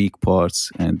 the weak parts,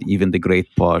 and even the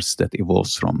great parts that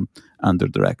evolves from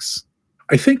underdogs.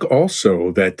 I think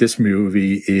also that this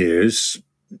movie is,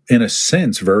 in a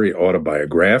sense, very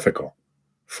autobiographical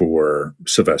for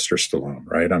Sylvester Stallone,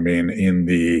 right? I mean, in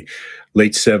the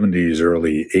late 70s,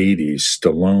 early 80s,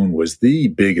 Stallone was the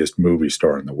biggest movie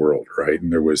star in the world, right?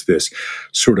 And there was this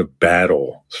sort of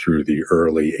battle through the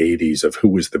early 80s of who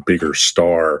was the bigger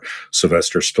star,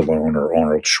 Sylvester Stallone or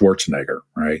Arnold Schwarzenegger,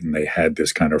 right? And they had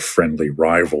this kind of friendly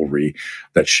rivalry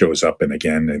that shows up in the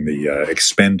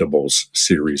Expendables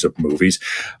series of movies.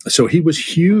 So he was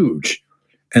huge.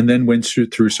 And then went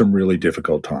through some really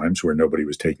difficult times where nobody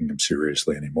was taking him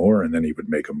seriously anymore. And then he would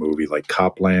make a movie like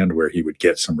Copland where he would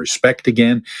get some respect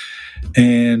again.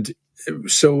 And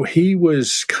so he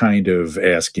was kind of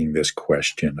asking this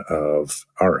question of,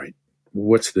 all right,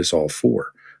 what's this all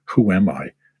for? Who am I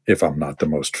if I'm not the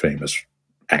most famous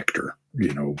actor,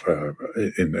 in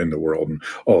the world, and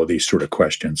all of these sort of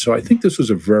questions. So I think this was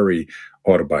a very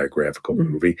autobiographical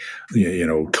movie,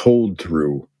 told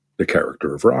through the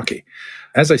character of Rocky.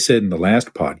 As I said in the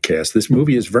last podcast, this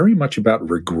movie is very much about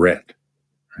regret,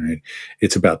 right?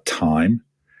 It's about time.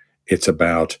 It's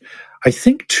about, I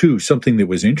think, too, something that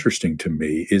was interesting to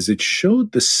me is it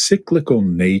showed the cyclical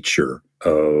nature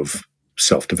of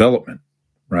self-development,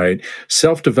 right?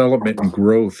 Self-development and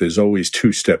growth is always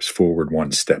 2 steps forward,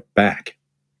 1 step back.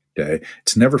 Okay?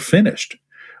 It's never finished.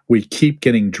 We keep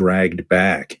getting dragged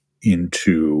back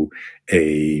into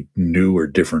a new or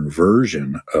different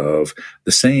version of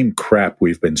the same crap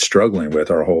we've been struggling with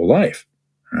our whole life,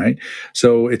 right?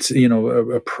 So it's,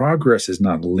 progress is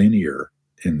not linear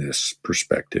in this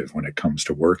perspective when it comes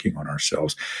to working on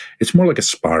ourselves. It's more like a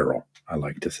spiral, I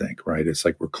like to think, right? It's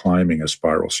like we're climbing a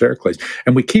spiral staircase,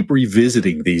 and we keep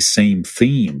revisiting these same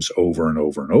themes over and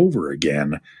over and over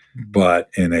again, but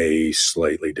in a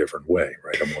slightly different way,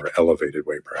 right? A more elevated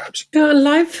way, perhaps. Yeah,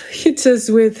 life hits us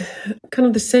with kind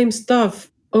of the same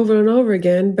stuff over and over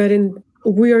again, but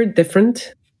we are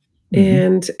different,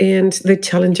 and the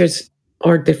challenges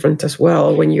are different as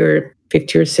well. When you're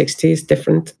 50 or 60 is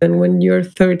different than when you're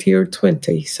 30 or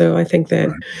 20. So I think that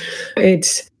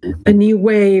it's a new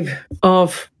wave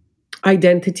of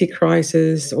identity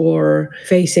crisis or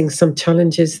facing some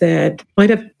challenges that might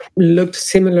have looked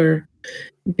similar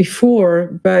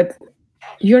before, but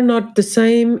you're not the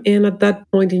same. And at that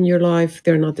point in your life,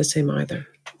 they're not the same either.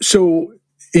 So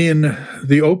in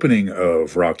the opening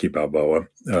of Rocky Balboa,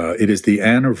 it is the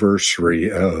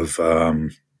anniversary of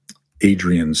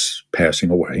Adrian's passing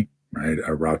away, right?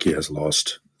 Rocky has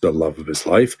lost the love of his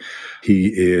life.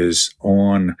 He is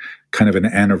on kind of an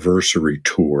anniversary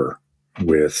tour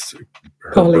with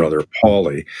her brother,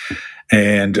 Paulie.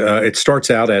 And it starts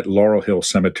out at Laurel Hill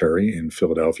Cemetery in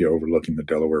Philadelphia, overlooking the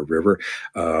Delaware River.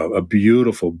 A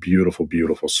beautiful, beautiful,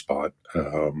 beautiful spot.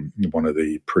 One of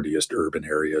the prettiest urban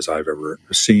areas I've ever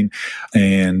seen.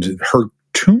 And her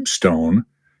tombstone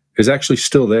is actually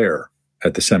still there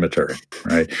at the cemetery,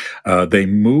 right? They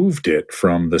moved it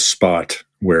from the spot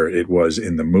where it was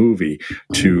in the movie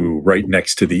to right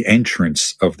next to the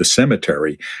entrance of the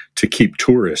cemetery to keep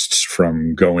tourists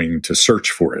from going to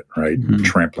search for it, right? Mm-hmm.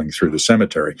 Trampling through the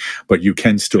cemetery. But you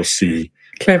can still see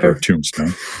her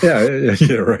tombstone. Yeah,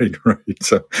 right.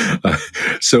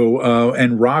 So,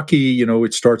 and Rocky,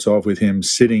 it starts off with him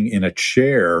sitting in a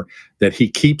chair that he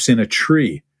keeps in a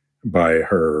tree by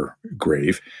her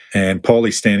grave, and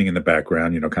Paulie's standing in the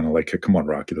background, kind of like, come on,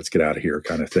 Rocky, let's get out of here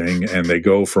kind of thing. And they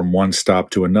go from one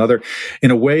stop to another. In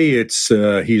a way, it's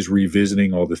he's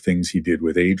revisiting all the things he did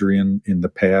with Adrian in the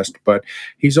past, but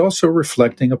he's also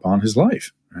reflecting upon his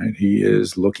life, right? He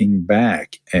is looking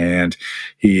back and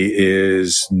he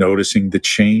is noticing the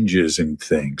changes in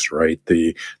things, right?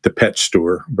 The pet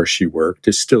store where she worked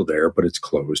is still there, but it's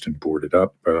closed and boarded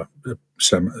up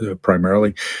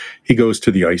primarily. He goes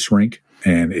to the ice rink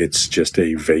and it's just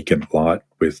a vacant lot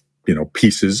with,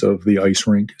 pieces of the ice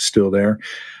rink still there.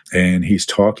 And he's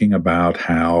talking about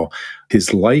how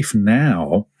his life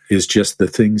now is just the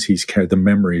things the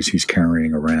memories he's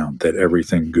carrying around, that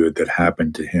everything good that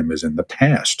happened to him is in the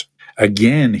past.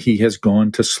 Again, he has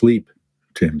gone to sleep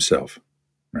to himself,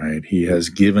 right? He has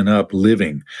given up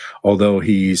living, although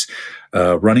he's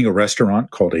running a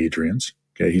restaurant called Adrian's.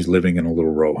 Okay, he's living in a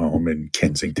little row home in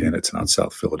Kensington. It's not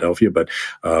South Philadelphia, but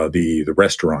the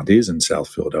restaurant is in South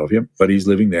Philadelphia. But he's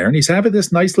living there, and he's having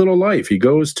this nice little life. He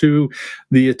goes to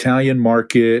the Italian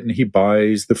market, and he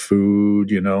buys the food,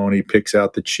 and he picks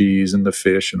out the cheese and the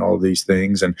fish and all these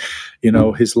things. And,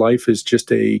 his life is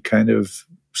just a kind of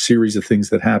series of things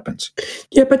that happens.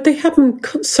 Yeah, but they happen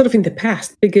sort of in the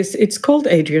past because it's called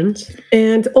Adrian's,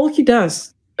 and all he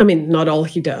does, not all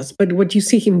he does, but what you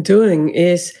see him doing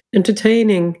is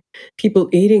entertaining people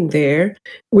eating there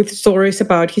with stories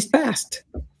about his past.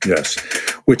 Yes,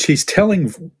 which he's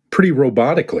telling pretty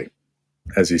robotically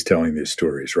as he's telling these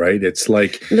stories, right? It's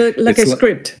like a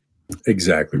script.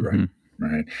 Exactly right. Mm-hmm.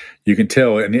 Right. You can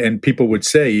tell. And people would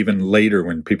say, even later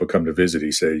when people come to visit,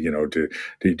 he say, do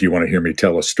you want to hear me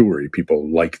tell a story? People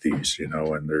like these,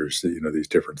 and there's, these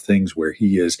different things where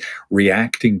he is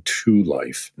reacting to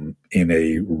life in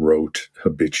a rote,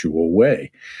 habitual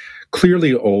way.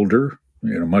 Clearly older,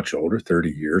 much older, 30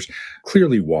 years,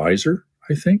 clearly wiser.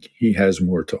 I think he has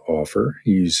more to offer.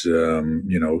 He's,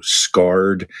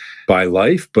 scarred by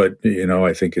life, but,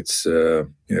 I think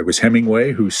it was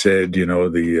Hemingway who said,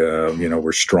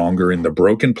 we're stronger in the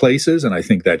broken places. And I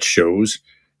think that shows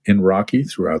in Rocky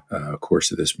throughout the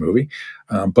course of this movie.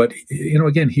 But,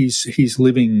 again, he's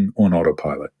living on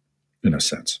autopilot in a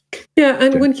sense. Yeah.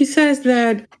 And when he says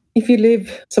that if you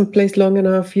live someplace long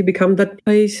enough, you become that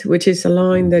place, which is a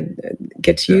line that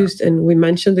gets used. And we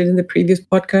mentioned it in the previous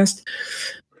podcast.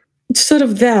 It's sort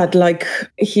of that, like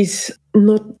he's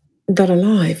not that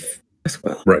alive as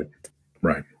well. Right.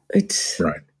 It's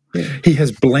right. Yeah. He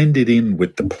has blended in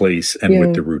with the place and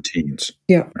with the routines.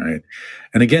 Yeah. Right.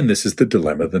 And again, this is the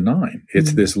dilemma of the nine.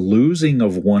 It's this losing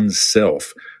of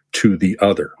oneself to the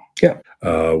other. Yeah.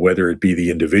 Whether it be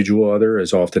the individual other,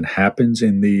 as often happens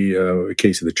in the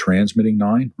case of the transmitting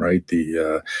nine, right?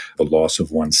 The loss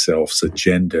of oneself's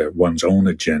agenda, one's own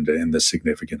agenda in the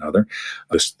significant other.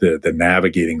 The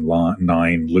navigating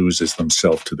nine loses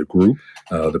themselves to the group.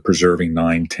 The preserving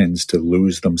nine tends to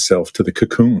lose themselves to the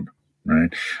cocoon,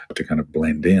 right? To kind of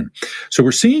blend in. So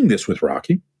we're seeing this with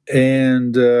Rocky.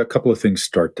 And a couple of things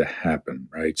start to happen,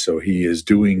 right? So he is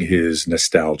doing his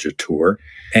nostalgia tour,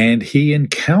 and he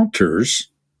encounters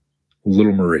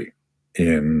Little Marie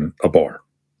in a bar.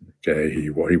 Okay, he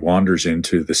wanders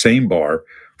into the same bar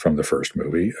from the first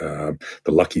movie, the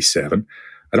Lucky Seven,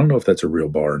 I don't know if that's a real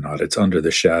bar or not. It's under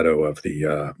the shadow of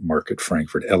the Market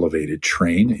Frankfurt elevated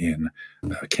train in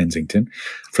Kensington,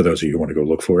 for those of you who want to go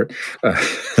look for it.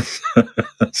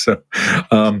 So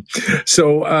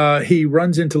he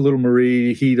runs into little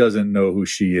Marie. He doesn't know who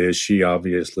she is. She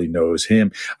obviously knows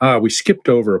him. We skipped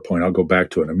over a point. I'll go back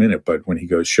to it in a minute, but when he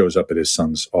shows up at his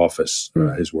son's office,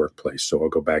 his workplace. So I'll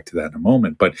go back to that in a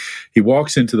moment. But he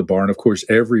walks into the bar, and of course,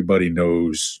 everybody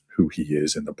knows who he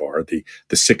is in the bar, the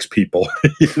six people,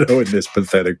 in this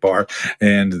pathetic bar,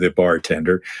 and the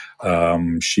bartender.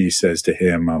 She says to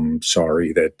him, "I'm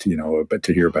sorry that, but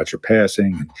to hear about your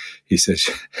passing." And he says,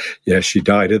 "Yeah, she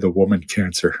died of the woman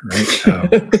cancer, right?"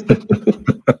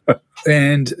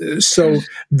 And so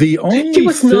the only he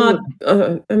was not.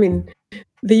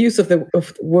 The use of the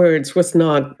words was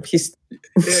not his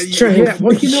strength. Yeah,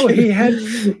 well, he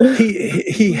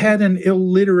had an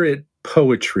illiterate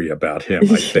poetry about him,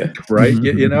 I think, right?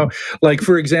 Like,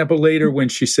 for example, later when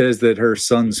she says that her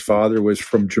son's father was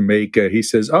from Jamaica, he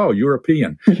says, "Oh,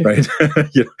 European," right?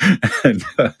 And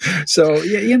so,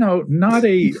 not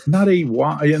a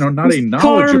knowledgeable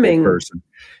charming person.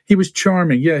 He was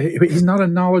charming. Yeah, he's not a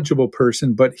knowledgeable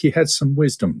person, but he had some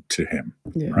wisdom to him,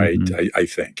 right? I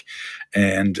think.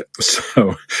 And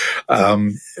so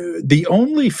the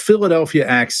only Philadelphia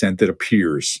accent that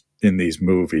appears in these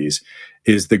movies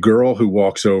is the girl who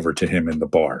walks over to him in the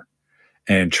bar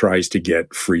and tries to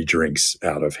get free drinks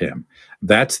out of him.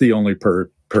 That's the only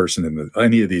person in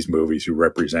any of these movies who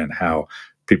represent how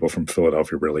people from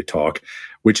Philadelphia really talk,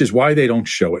 which is why they don't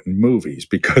show it in movies,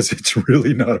 because it's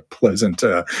really not a pleasant,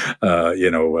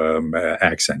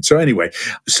 accent. So anyway,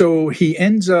 so he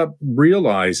ends up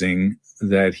realizing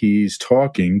that he's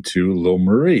talking to Lil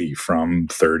Marie from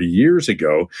 30 years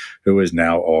ago, who is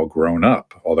now all grown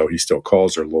up, although he still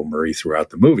calls her Lil Marie throughout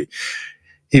the movie.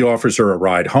 He offers her a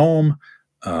ride home,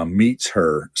 meets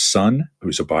her son,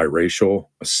 who's a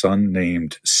son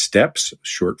named Steps,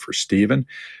 short for Steven,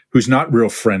 who's not real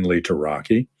friendly to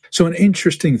Rocky. So an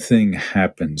interesting thing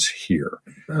happens here.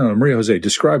 Maria Jose,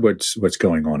 describe what's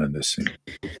going on in this scene.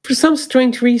 For some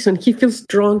strange reason, he feels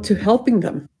drawn to helping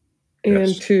them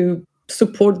and to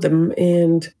support them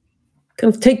and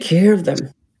kind of take care of them,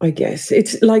 I guess.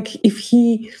 It's like if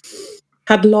he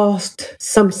had lost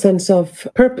some sense of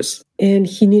purpose and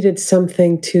he needed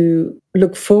something to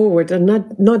look forward and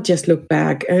not just look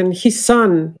back. And his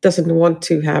son doesn't want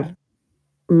to have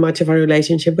much of a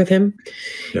relationship with him.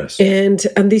 Yes. And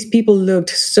these people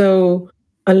looked so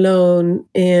alone,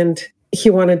 and he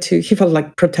felt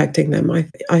like protecting them,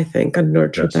 I think, and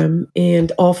nurture them,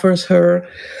 and offers her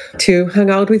to hang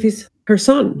out with her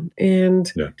son.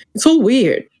 And it's all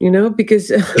weird,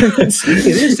 because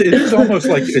it is almost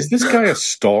like, is this guy a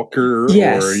stalker?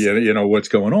 Yes. Or, what's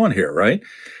going on here, right?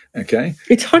 Okay.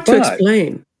 It's hard to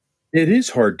explain. It is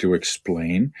hard to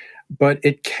explain, but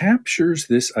it captures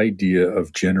this idea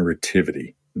of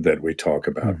generativity that we talk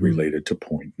about related to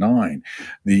point 9.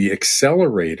 The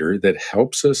accelerator that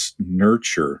helps us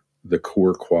nurture the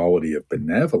core quality of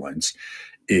benevolence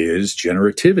is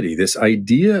generativity, this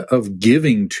idea of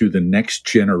giving to the next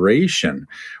generation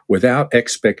without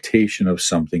expectation of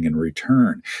something in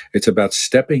return. It's about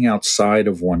stepping outside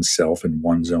of oneself and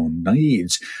one's own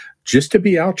needs just to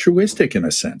be altruistic in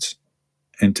a sense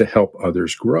and to help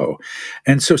others grow.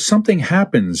 And so something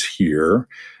happens here.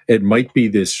 It might be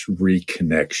this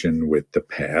reconnection with the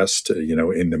past,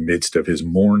 in the midst of his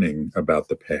mourning about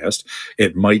the past.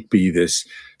 It might be this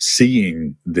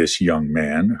seeing this young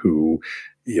man who,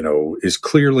 is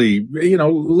clearly,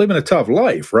 living a tough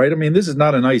life, right? I mean, this is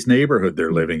not a nice neighborhood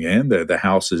they're living in. The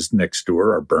houses next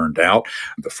door are burned out.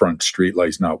 The front street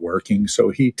light's not working. So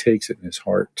he takes it in his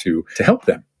heart to help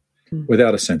them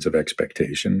without a sense of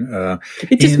expectation.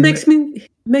 It just makes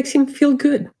him feel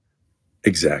good.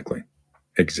 Exactly.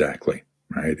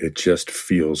 Right. It just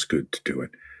feels good to do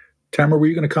it. Tamara, were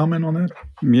you going to comment on that?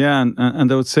 Yeah,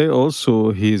 and I would say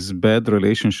also his bad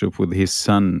relationship with his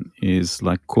son is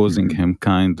like causing him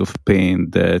kind of pain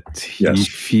that he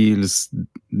feels,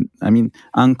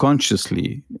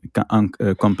 unconsciously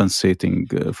compensating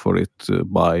for it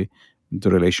by the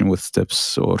relation with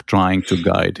Steps, or trying to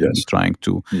guide him, trying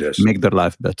to make their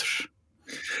life better.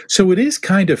 So it is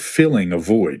kind of filling a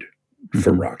void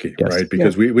for Rocky, right?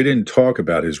 Because we didn't talk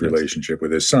about his relationship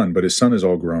with his son, but his son is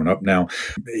all grown up now.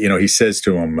 He says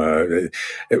to him,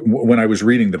 when I was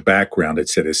reading the background, it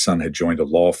said his son had joined a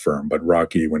law firm, but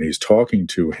Rocky, when he's talking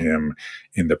to him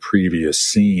in the previous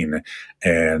scene,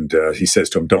 and he says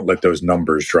to him, "Don't let those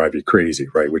numbers drive you crazy,"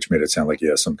 right? Which made it sound like he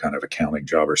has some kind of accounting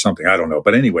job or something. I don't know.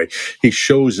 But anyway, he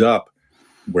shows up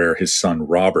where his son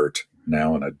Robert,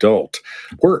 now an adult,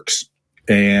 works.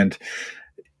 And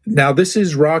Now, this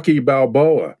is Rocky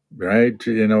Balboa, right?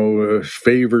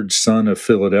 Favored son of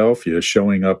Philadelphia,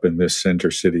 showing up in this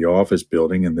Center City office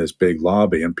building in this big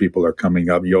lobby, and people are coming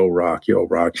up, yo, Rock,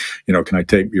 can I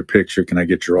take your picture? Can I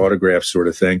get your autograph, sort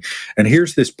of thing? And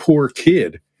here's this poor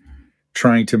kid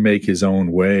trying to make his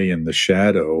own way in the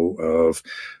shadow of,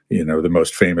 the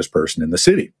most famous person in the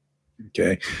city.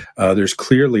 Okay. There's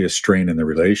clearly a strain in the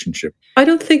relationship. I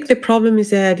don't think the problem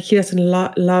is that he doesn't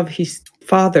love his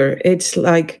father. It's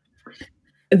like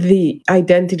the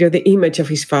identity or the image of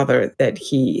his father that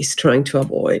he is trying to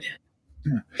avoid.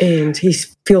 Yeah. And he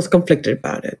feels conflicted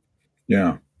about it.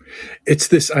 Yeah. It's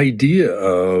this idea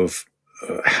of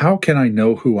how can I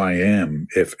know who I am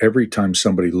if every time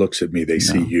somebody looks at me, they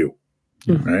see you,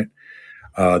 right?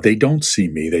 They don't see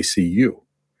me, they see you.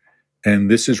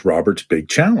 And this is Robert's big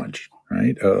challenge,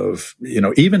 right? Of,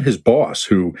 even his boss,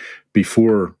 who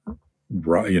before,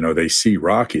 they see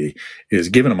Rocky, is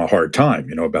giving him a hard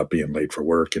time, about being late for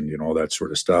work and, all that sort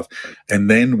of stuff.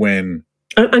 And then when...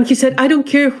 And he said, I don't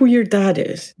care who your dad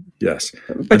is. Yes.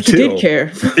 But he did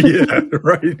care. Yeah,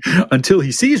 right. Until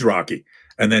he sees Rocky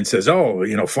and then says, oh,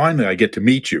 finally I get to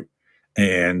meet you.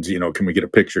 And, can we get a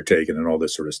picture taken and all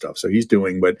this sort of stuff? So he's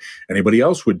doing what anybody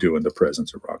else would do in the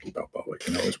presence of Rocky Balboa.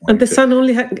 And the son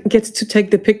only gets to take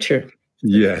the picture.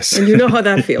 Yes. And you know how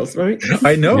that feels, right?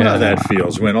 I know how that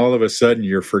feels when all of a sudden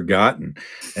you're forgotten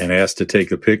and asked to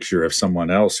take a picture of someone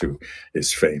else who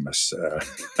is famous.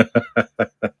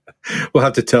 We'll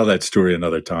have to tell that story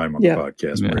another time on the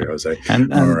podcast, Maria Jose.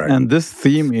 And this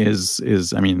theme is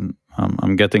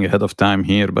I'm getting ahead of time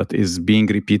here, but is being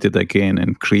repeated again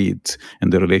in Creed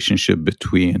and the relationship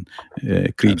between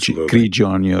Creed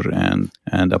Jr. and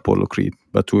Apollo Creed.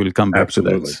 But we'll come back to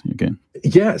that again.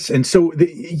 Yes, and so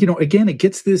again, it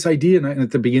gets this idea. And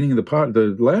at the beginning of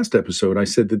the last episode, I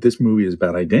said that this movie is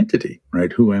about identity,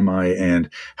 right? Who am I, and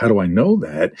how do I know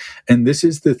that? And this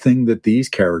is the thing that these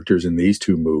characters in these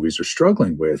two movies are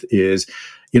struggling with. Is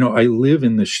I live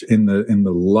in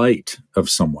the light of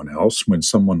someone else. When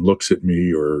someone looks at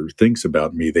me or thinks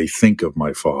about me, they think of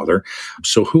my father.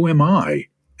 So who am I,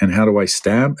 and how do I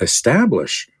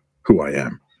establish who I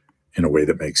am in a way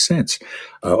that makes sense?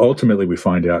 Ultimately, we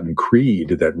find out in Creed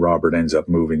that Robert ends up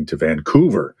moving to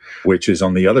Vancouver, which is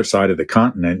on the other side of the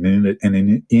continent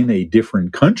and in a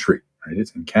different country. Right?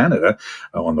 It's in Canada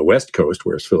on the West Coast,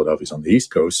 whereas Philadelphia's on the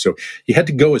East Coast. So he had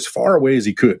to go as far away as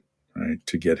he could, right,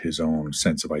 to get his own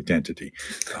sense of identity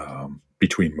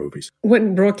between movies.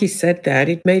 When Rocky said that,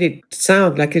 it made it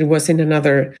sound like it was in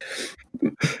another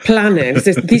planet.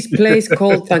 This place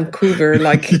called Vancouver,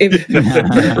 like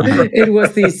it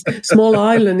was this small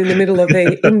island in the middle of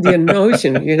the Indian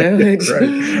Ocean,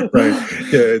 Right.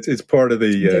 Yeah, it's part of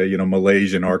the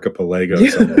Malaysian archipelago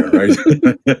somewhere, right?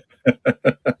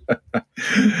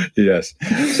 Yes.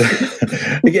 So,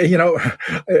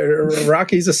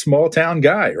 Rocky's a small town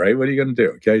guy, right? What are you going to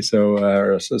do? Okay, so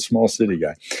a small city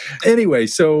guy. Anyway,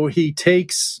 so he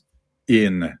takes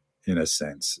in a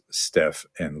sense, Steph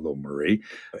and little Marie,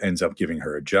 ends up giving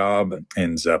her a job,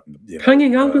 ends up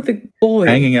hanging out with the boy,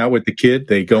 hanging out with the kid.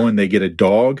 They go and they get a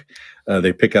dog.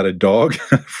 They pick out a dog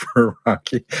for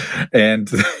Rocky,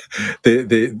 and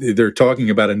they're talking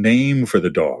about a name for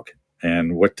the dog.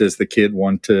 And what does the kid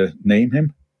want to name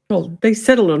him? Well, they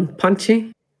settled on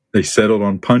Punchy. They settled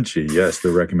on Punchy, yes,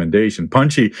 the recommendation.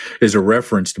 Punchy is a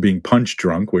reference to being punch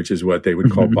drunk, which is what they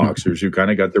would call boxers who kind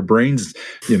of got their brains,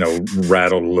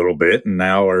 rattled a little bit and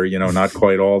now are, not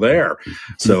quite all there.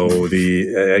 So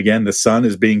the son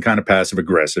is being kind of passive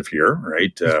aggressive here,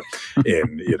 right?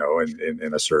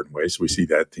 In a certain way. So we see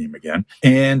that theme again.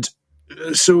 And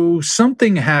so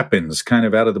something happens kind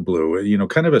of out of the blue,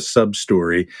 kind of a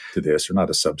sub-story to this, or not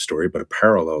a sub-story, but a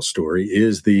parallel story,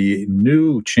 is the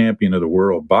new champion of the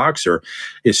world boxer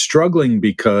is struggling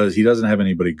because he doesn't have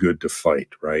anybody good to fight,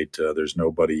 right? There's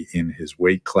nobody in his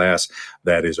weight class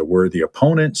that is a worthy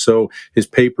opponent. So his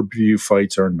pay-per-view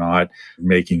fights are not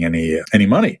making any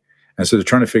money. And so they're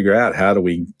trying to figure out, how do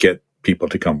we get people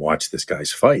to come watch this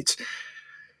guy's fights?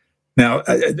 Now,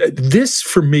 this,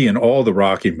 for me, in all the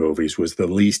Rocky movies, was the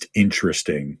least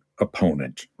interesting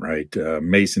opponent, right?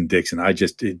 Mason Dixon,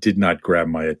 it did not grab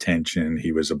my attention.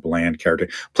 He was a bland character,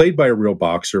 played by a real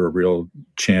boxer, a real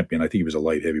champion. I think he was a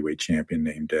light heavyweight champion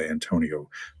named Antonio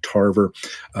Tarver.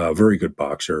 Very good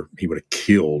boxer. He would have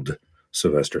killed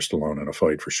Sylvester Stallone in a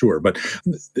fight for sure. But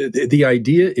the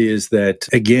idea is that,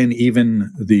 again,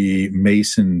 even the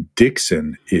Mason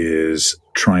Dixon is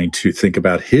trying to think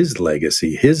about his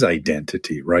legacy, his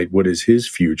identity, right? What is his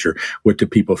future? What do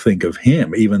people think of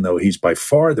him? Even though he's by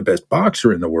far the best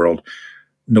boxer in the world,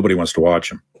 nobody wants to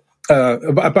watch him.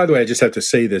 By the way, I just have to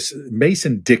say this.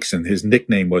 Mason Dixon, his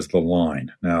nickname was the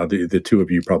Line. Now, the two of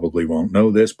you probably won't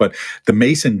know this, but the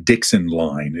Mason-Dixon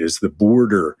line is the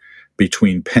border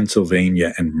between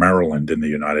Pennsylvania and Maryland in the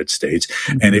United States.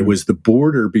 Mm-hmm. And it was the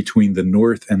border between the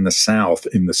North and the South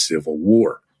in the Civil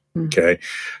War. Okay.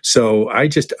 So it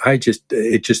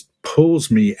just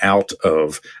pulls me out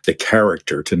of the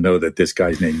character to know that this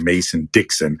guy's named Mason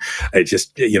Dixon. I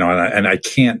just, and I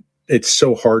can't, it's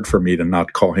so hard for me to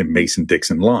not call him Mason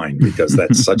Dixon Line because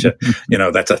that's such a,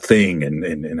 that's a thing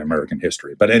in American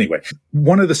history. But anyway,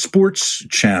 one of the sports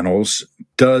channels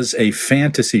does a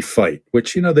fantasy fight,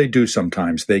 which, they do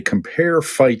sometimes. They compare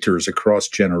fighters across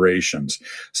generations,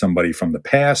 somebody from the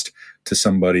past to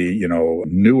somebody,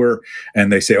 newer. And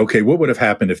they say, okay, what would have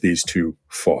happened if these two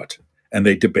fought? And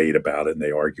they debate about it and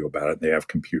they argue about it and they have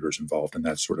computers involved and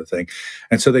that sort of thing.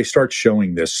 And so they start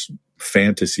showing this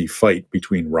fantasy fight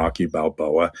between Rocky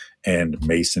Balboa and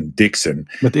Mason Dixon.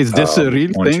 But is this a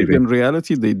real thing in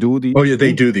reality? They do these? Oh yeah,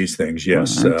 they do these things.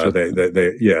 Yes,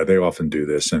 they often do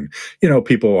this, and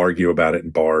people argue about it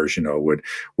in bars.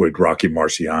 Would Rocky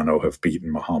Marciano have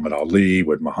beaten Muhammad Ali?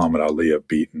 Would Muhammad Ali have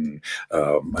beaten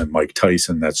Mike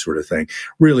Tyson? That sort of thing.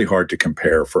 Really hard to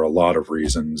compare for a lot of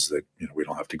reasons that we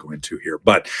don't have to go into here.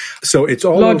 But so it's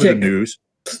all over the news.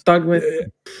 Start with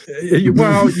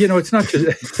well, it's not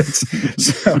just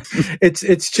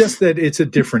it's just that it's a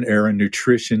different era.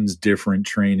 Nutrition's different,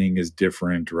 training is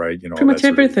different, right? Pretty much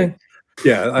everything.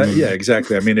 Yeah,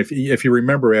 exactly. I mean, if you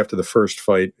remember after the first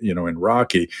fight, in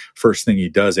Rocky, first thing he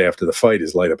does after the fight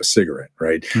is light up a cigarette,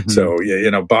 right? Mm-hmm.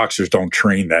 So boxers don't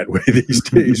train that way these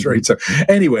days, right? So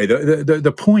anyway,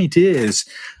 the point is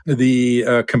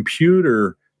the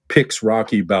computer picks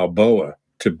Rocky Balboa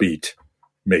to beat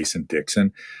Mason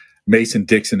Dixon. Mason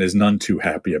Dixon is none too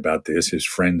happy about this. His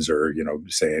friends are,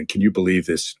 saying, "Can you believe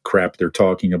this crap they're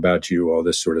talking about you?" All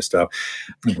this sort of stuff.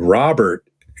 Robert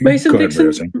Mason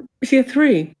Dixon, is he a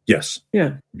 3? Yes.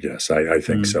 Yeah. Yes, I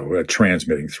think so.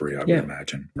 Transmitting 3, I would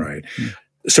imagine. Right.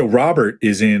 So Robert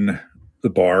is in the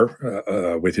bar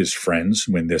with his friends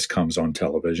when this comes on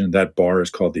television. That bar is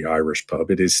called the Irish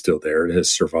Pub. It is still there. It has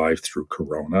survived through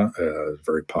Corona, a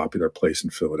very popular place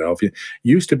in Philadelphia.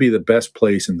 Used to be the best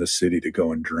place in the city to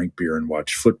go and drink beer and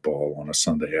watch football on a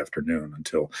Sunday afternoon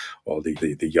until all the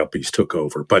yuppies took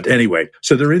over. But anyway,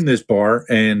 so they're in this bar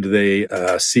and they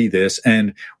see this.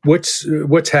 And what's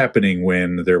happening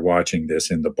when they're watching this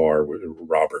in the bar with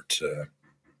Robert?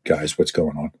 Guys, what's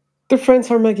going on? The friends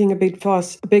are making a big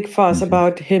fuss mm-hmm.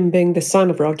 about him being the son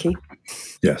of Rocky.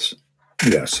 Yes.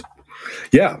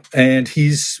 Yeah. And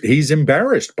he's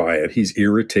embarrassed by it. He's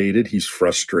irritated. He's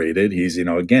frustrated. He's,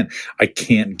 again, I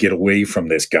can't get away from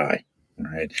this guy,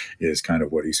 right, is kind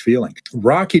of what he's feeling.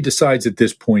 Rocky decides at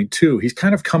this point, too, he's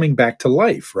kind of coming back to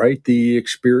life, right? The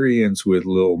experience with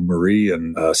little Marie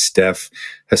and Steph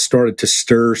has started to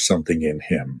stir something in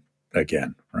him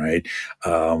again, right?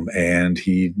 And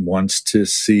he wants to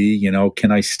see,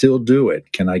 can I still do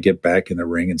it? Can I get back in the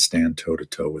ring and stand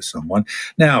toe-to-toe with someone?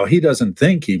 Now, he doesn't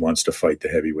think he wants to fight the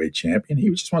heavyweight champion. He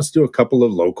just wants to do a couple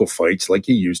of local fights like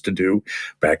he used to do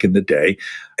back in the day.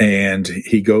 And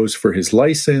he goes for his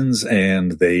license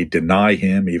and they deny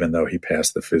him, even though he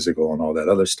passed the physical and all that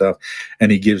other stuff.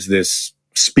 And he gives this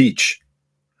speech,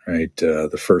 right?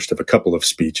 The first of a couple of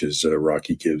speeches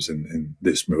Rocky gives in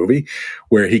this movie,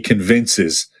 where he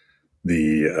convinces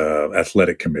the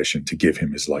athletic commission to give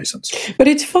him his license. But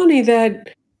it's funny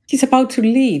that he's about to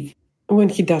leave when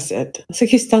he does it. So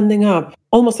he's standing up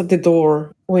almost at the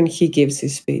door when he gives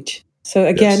his speech. So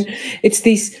again, It's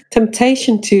this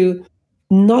temptation to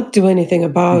not do anything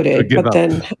about it, but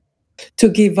then to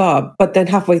give up, but then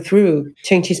halfway through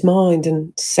change his mind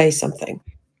and say something.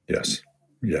 Yes.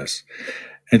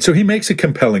 And so he makes a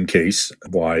compelling case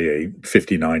why a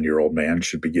 59-year-old man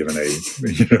should be given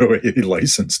a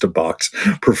license to box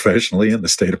professionally in the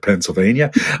state of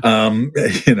Pennsylvania. And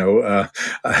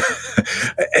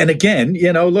again,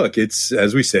 look, it's,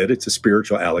 as we said, it's a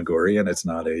spiritual allegory and it's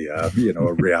not a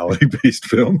reality-based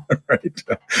film, right?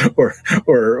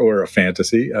 or a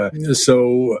fantasy.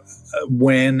 So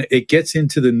when it gets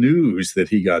into the news that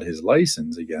he got his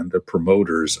license, again, the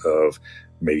promoters of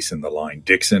Mason the Line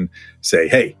Dixon say,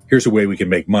 hey, here's a way we can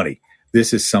make money.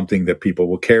 This is something that people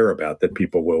will care about, that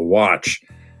people will watch,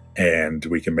 and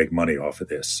we can make money off of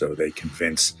this. So they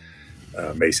convince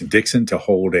Mason Dixon to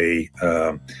hold a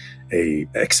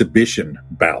exhibition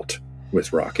bout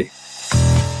with Rocky.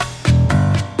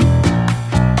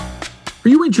 Are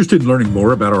you interested in learning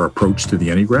more about our approach to the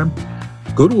Enneagram?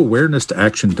 Go to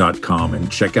awareness2action.com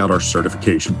and check out our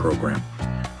certification program.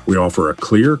 We offer a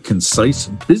clear, concise,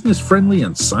 business-friendly,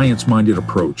 and science-minded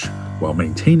approach while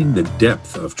maintaining the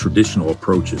depth of traditional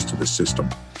approaches to the system.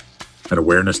 At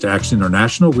Awareness to Action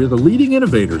International, we're the leading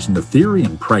innovators in the theory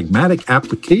and pragmatic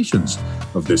applications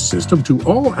of this system to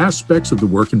all aspects of the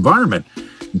work environment,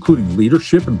 including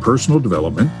leadership and personal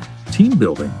development, team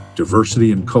building,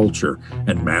 diversity and culture,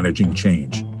 and managing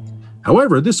change.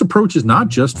 However, this approach is not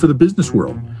just for the business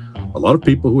world. A lot of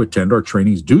people who attend our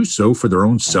trainings do so for their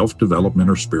own self-development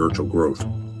or spiritual growth.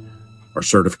 Our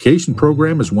certification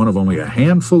program is one of only a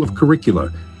handful of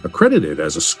curricula accredited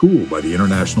as a school by the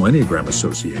International Enneagram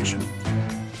Association.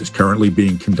 It is currently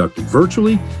being conducted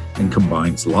virtually and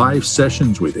combines live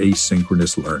sessions with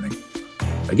asynchronous learning.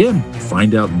 Again,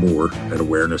 find out more at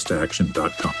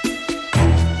awareness-to-action.com.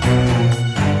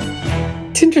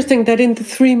 It's interesting that in the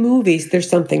 3 movies, there's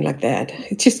something like that.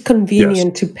 It's just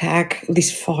convenient to pack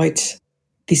these fights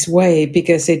this way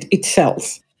because it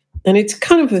sells. And it's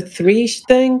kind of a 3-ish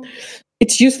thing.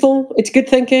 It's useful. It's good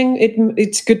thinking.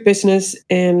 It's good business.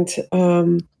 And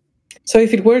so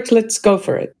if it works, let's go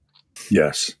for it.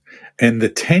 Yes. And the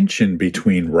tension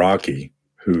between Rocky,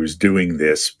 who's doing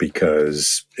this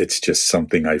because it's just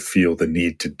something I feel the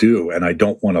need to do, and I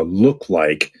don't want to look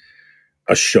like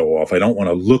a show-off. I don't want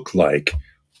to look like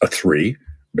a 3,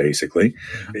 basically.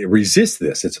 Resist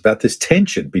this. It's about this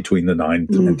tension between the 9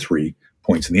 and 3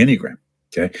 points in the Enneagram.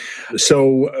 Okay.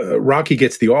 So Rocky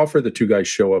gets the offer. The 2 guys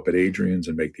show up at Adrian's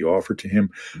and make the offer to him,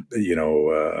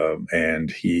 and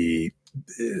he's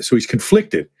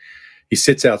conflicted. He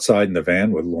sits outside in the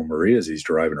van with little Maria as he's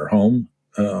driving her home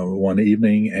one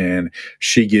evening, and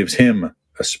she gives him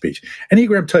a speech.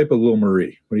 Enneagram type of little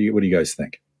Marie. What do you guys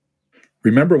think?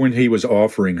 Remember when he was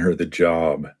offering her the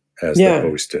job as the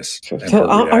hostess? So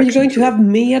are you going to have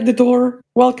me at the door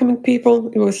welcoming people?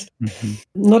 It was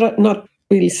not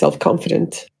really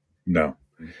self-confident. No.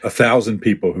 1,000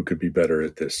 people who could be better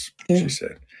at this, she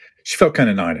said. She felt kind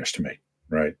of 9-ish to me,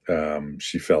 right?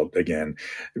 She felt, again,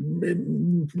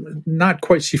 not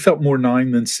quite, she felt more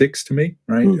 9 than 6 to me,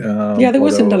 right? There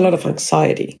wasn't a lot of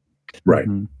anxiety. Right,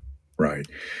 right.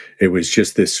 It was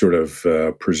just this sort of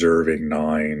preserving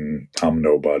 9, I'm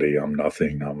nobody, I'm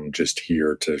nothing, I'm just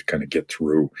here to kind of get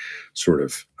through sort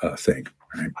of thing,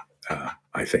 right?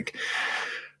 I think.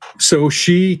 So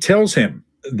she tells him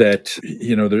that,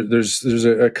 there's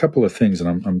a couple of things,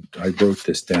 and I wrote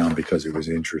this down because it was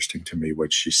interesting to me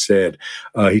what she said.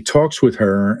 He talks with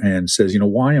her and says,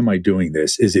 why am I doing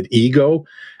this? Is it ego?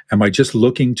 Am I just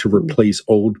looking to replace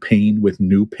old pain with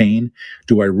new pain?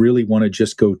 Do I really want to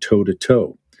just go toe to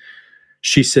toe?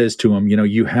 She says to him,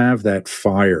 you have that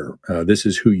fire. This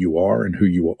is who you are and who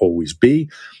you will always be.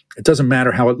 It doesn't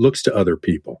matter how it looks to other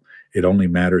people. It only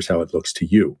matters how it looks to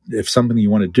you. If something you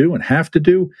want to do and have to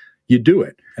do, you do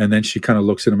it. And then she kind of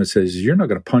looks at him and says, you're not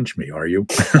going to punch me, are you?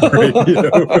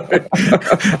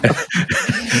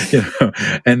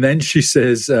 And then she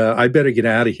says, I better get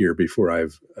out of here before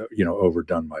I've,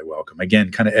 overdone my welcome.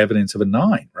 Again, kind of evidence of a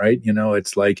 9, right?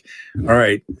 It's like, all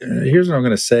right, here's what I'm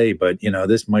going to say, but,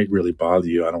 this might really bother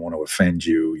you. I don't want to offend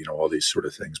you, all these sort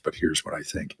of things, but here's what I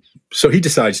think. So he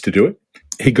decides to do it.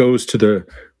 He goes to the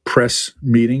press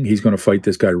meeting. He's going to fight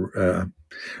this guy,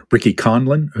 Ricky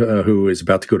Conlon, who is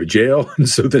about to go to jail. And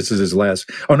so this is his last.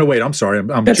 Oh, no, wait, I'm sorry.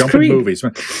 I'm jumping movies.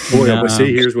 Boy,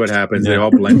 see, here's what happens. They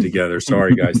all blend together.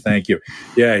 Sorry, guys. Thank you.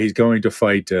 Yeah, he's going to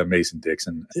fight Mason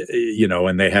Dixon,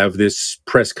 and they have this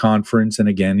press conference. And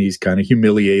again, he's kind of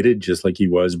humiliated, just like he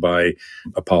was by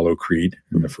Apollo Creed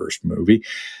in the first movie.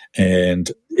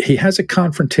 And he has a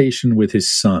confrontation with his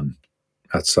son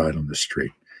outside on the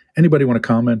street. Anybody want to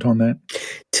comment on that?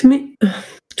 To me,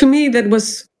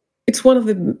 it's one of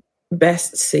the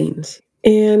best scenes.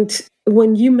 And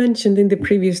when you mentioned in the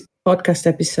previous podcast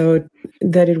episode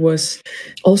that it was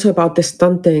also about the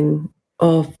stunting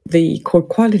of the core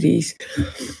qualities,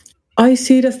 I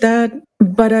see it as that,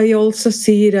 but I also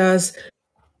see it as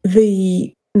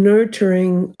the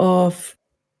nurturing of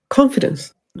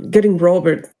confidence, getting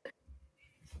Robert,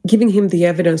 giving him the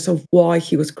evidence of why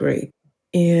he was great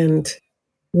and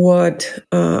what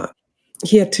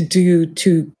he had to do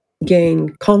to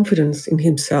gain confidence in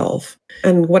himself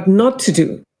and what not to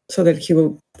do so that he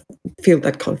will feel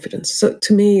that confidence. So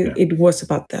to me, it was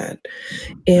about that.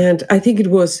 And I think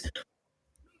it was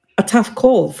a tough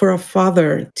call for a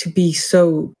father to be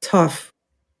so tough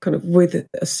kind of with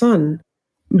a son,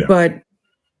 but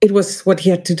it was what he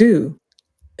had to do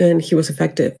and he was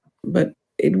effective. But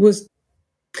I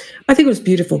think it was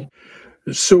beautiful.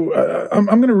 So I'm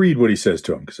going to read what he says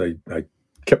to him because I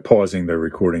kept pausing the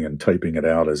recording and typing it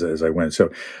out as I went.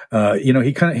 So,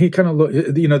 he kind of look.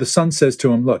 The son says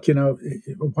to him, "Look,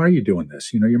 why are you doing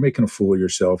this? You're making a fool of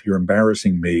yourself. You're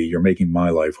embarrassing me. You're making my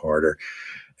life harder."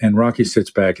 And Rocky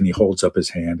sits back and he holds up his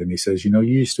hand and he says, "You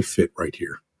used to fit right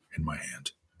here in my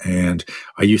hand. And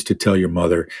I used to tell your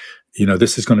mother,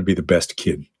 this is going to be the best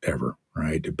kid ever,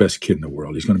 right? The best kid in the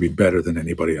world. He's going to be better than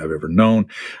anybody I've ever known.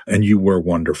 And you were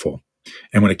wonderful.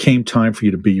 And when it came time for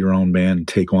you to be your own man and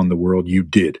take on the world, you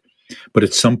did. But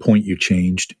at some point you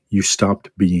changed. You stopped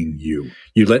being you.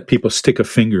 You let people stick a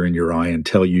finger in your eye and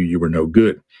tell you were no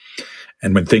good.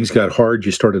 And when things got hard,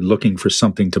 you started looking for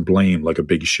something to blame, like a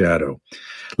big shadow.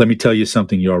 Let me tell you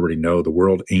something you already know. The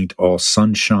world ain't all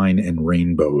sunshine and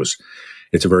rainbows.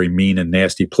 It's a very mean and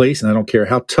nasty place, and I don't care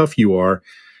how tough you are,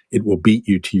 it will beat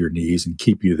you to your knees and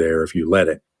keep you there if you let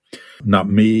it. Not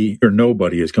me or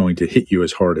nobody is going to hit you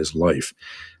as hard as life.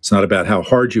 It's not about how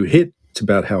hard you hit. It's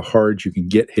about how hard you can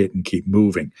get hit and keep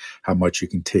moving, how much you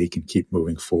can take and keep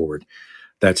moving forward.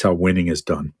 That's how winning is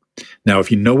done. Now,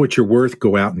 if you know what you're worth,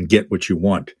 go out and get what you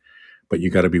want. But you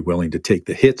got to be willing to take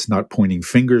the hits, not pointing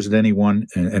fingers at anyone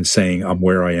and saying, I'm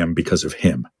where I am because of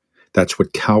him. That's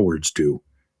what cowards do.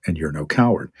 And you're no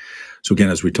coward. So again,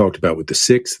 as we talked about with the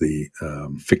 6, the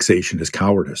fixation is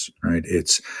cowardice, right?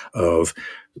 It's of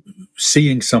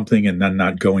seeing something and then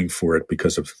not going for it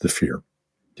because of the fear.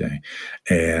 Okay.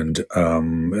 And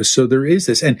so there is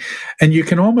this. And you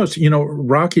can almost,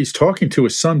 Rocky's talking to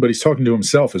his son, but he's talking to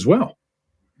himself as well.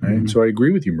 Right? Mm-hmm. So I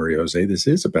agree with you, Maria Jose. This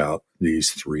is about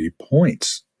these 3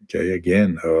 points. Okay.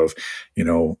 Again, of,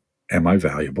 am I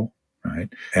valuable?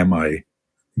 Right? Am I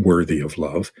worthy of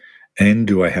love? And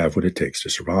do I have what it takes to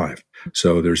survive?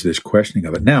 So there's this questioning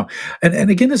of it. Now,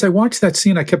 and again, as I watched that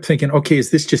scene, I kept thinking, okay,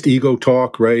 is this just ego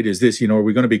talk, right? Is this, are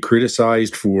we going to be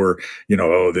criticized for,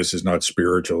 this is not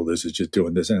spiritual. This is just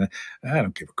doing this. And I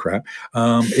don't give a crap.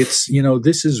 It's,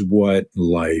 this is what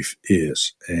life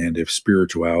is. And if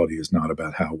spirituality is not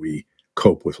about how we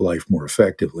cope with life more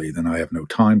effectively, then I have no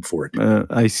time for it.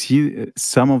 I see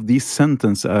some of these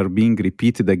sentences are being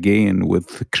repeated again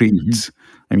with creeds. Mm-hmm.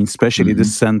 I mean, especially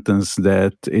this sentence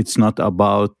that it's not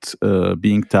about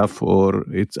being tough, or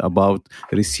it's about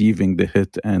receiving the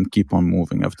hit and keep on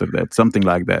moving after that, something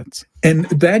like that. And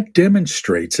that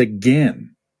demonstrates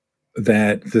again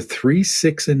that the 3,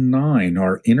 6, and 9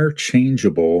 are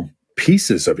interchangeable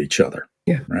pieces of each other.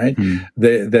 Yeah. Right.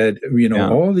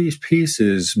 Mm-hmm. All these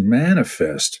pieces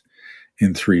manifest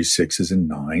in 3, 6s, and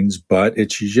 9s, but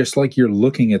it's just like you're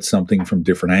looking at something from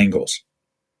different angles.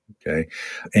 Okay.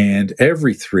 And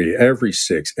every 3, every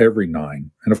 6, every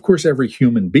 9, and of course, every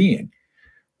human being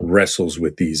wrestles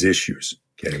with these issues.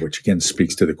 Okay, which again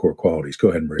speaks to the core qualities. Go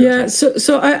ahead, Maria. Yeah,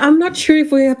 so I'm not sure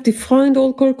if we have defined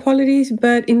all core qualities,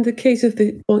 but in the case of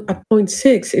point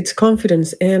 6, it's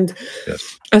confidence. And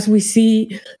yes, as we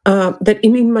see that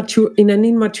in an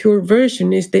immature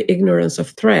version is the ignorance of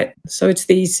threat. So it's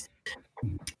these,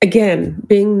 again,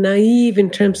 being naive in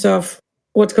terms of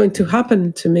what's going to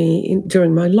happen to me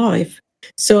during my life.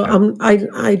 So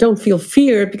I don't feel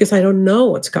fear because I don't know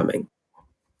what's coming.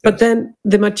 But then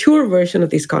the mature version of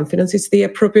this confidence is the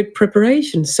appropriate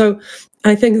preparation. So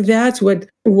I think that's what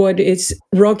Rocky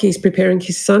is preparing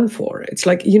his son for. It's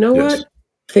like, what?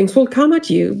 Things will come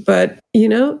at you. But,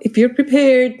 if you're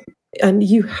prepared and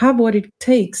you have what it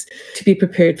takes to be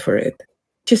prepared for it,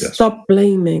 just stop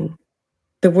blaming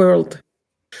the world.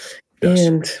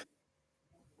 And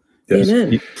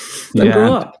amen. And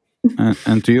grow up.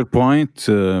 And to your point,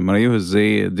 Maria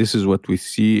Jose, this is what we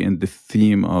see in the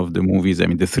theme of the movies. I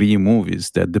mean, the 3 movies,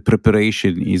 that the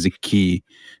preparation is a key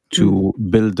to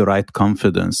build the right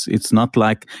confidence. It's not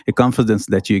like a confidence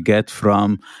that you get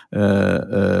from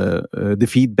the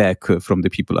feedback from the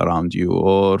people around you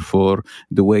or for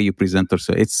the way you present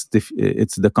yourself. It's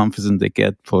the confidence they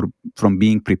get from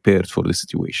being prepared for the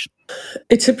situation.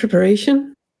 It's a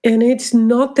preparation, and it's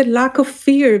not the lack of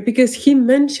fear, because he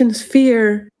mentions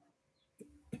fear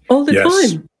all the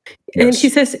time. Yes. And he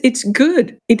says it's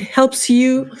good. It helps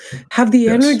you have the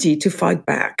energy to fight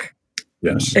back.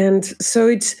 Yes. And so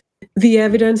it's the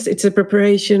evidence, it's a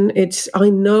preparation, it's I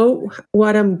know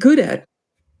what I'm good at.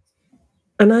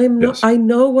 And I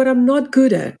know what I'm not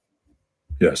good at.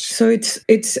 Yes. So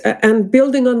it's and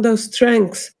building on those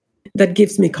strengths that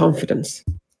gives me confidence.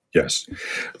 Yes.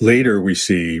 Later we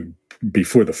see,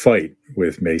 before the fight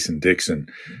with Mason Dixon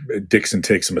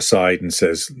takes him aside and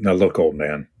says, "Now look, old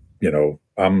man,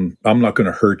 I'm not going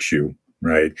to hurt you,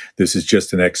 right? This is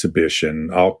just an exhibition.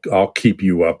 I'll keep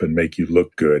you up and make you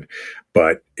look good.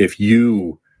 But if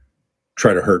you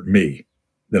try to hurt me,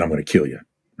 then I'm going to kill you,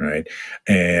 right?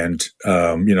 And,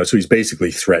 so he's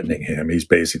basically threatening him. He's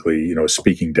basically,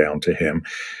 speaking down to him.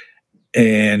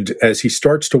 And as he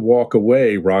starts to walk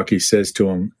away, Rocky says to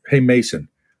him, "Hey, Mason,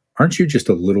 aren't you just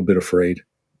a little bit afraid?"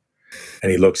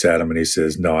 And he looks at him and he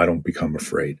says, "No, I don't become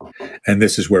afraid." And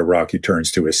this is where Rocky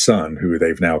turns to his son, who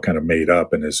they've now kind of made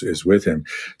up and is with him,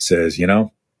 says,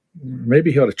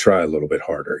 maybe he ought to try a little bit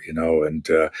harder, and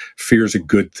fear's a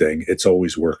good thing. It's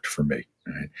always worked for me.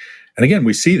 Right? And again,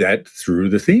 we see that through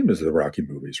the themes of the Rocky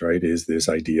movies, right? Is this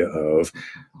idea of,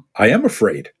 I am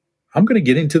afraid. I'm going to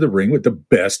get into the ring with the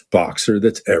best boxer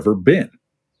that's ever been,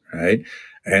 right?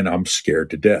 And I'm scared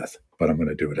to death, but I'm going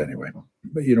to do it anyway.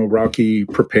 But, Rocky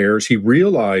prepares. He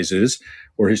realizes,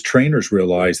 or his trainers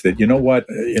realize that,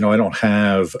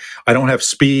 I don't have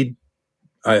speed.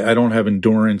 I don't have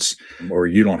endurance, or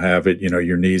you don't have it.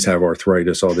 Your knees have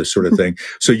arthritis, all this sort of thing.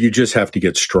 So you just have to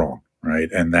get strong, right?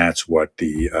 And that's what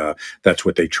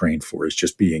they train for, is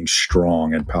just being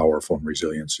strong and powerful and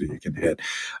resilient so you can hit.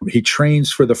 He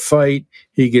trains for the fight.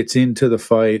 He gets into the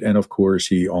fight, and of course,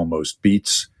 he almost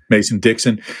beats Mason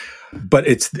Dixon. But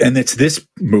it's this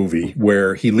movie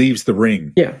where he leaves the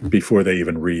ring before they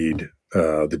even read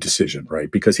the decision,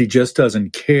 right? Because he just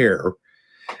doesn't care.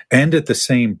 And at the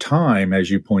same time, as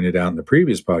you pointed out in the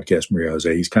previous podcast, Maria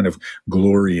Jose, he's kind of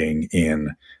glorying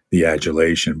in the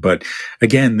adulation. But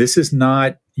again, this is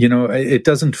not, it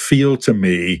doesn't feel to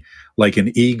me like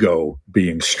an ego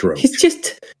being stroked. He's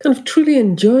just kind of truly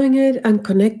enjoying it and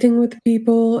connecting with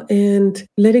people and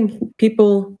letting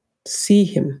people see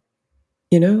him.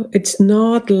 It's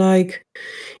not like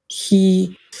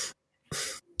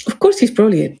of course, he's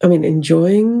probably,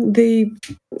 enjoying the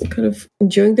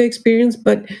experience,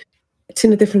 but it's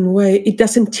in a different way. It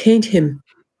doesn't change him.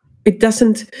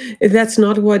 That's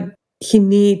not what he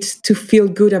needs to feel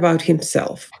good about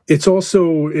himself. It's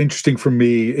also interesting for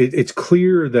me. It's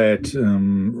clear that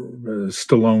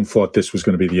Stallone thought this was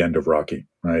going to be the end of Rocky,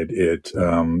 right?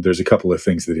 There's a couple of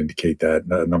things that indicate that.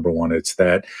 Number one, it's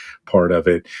that part of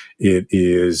it. It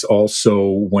is also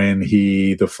when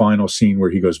the final scene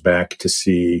where he goes back to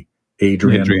see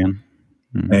Adrian.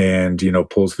 And,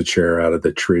 pulls the chair out of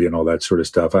the tree and all that sort of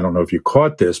stuff. I don't know if you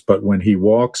caught this, but when he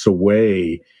walks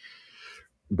away,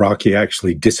 Rocky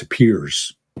actually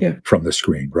disappears from the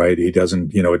screen, right? He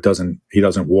doesn't, he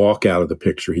doesn't walk out of the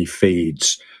picture. He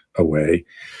fades away.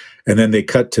 And then they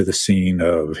cut to the scene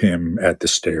of him at the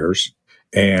stairs.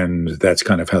 And that's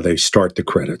kind of how they start the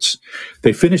credits.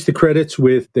 They finish the credits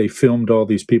they filmed all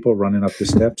these people running up the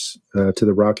steps to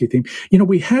the Rocky theme.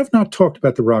 We have not talked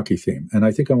about the Rocky theme, and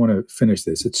I think I want to finish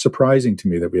this. It's surprising to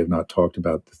me that we have not talked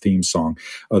about the theme song,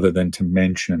 other than to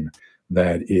mention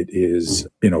that it is,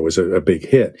 was a big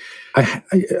hit.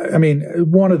 I mean,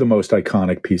 one of the most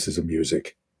iconic pieces of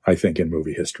music, I think, in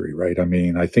movie history, right?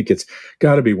 I think it's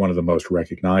got to be one of the most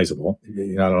recognizable.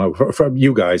 I don't know, from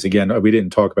you guys, again, we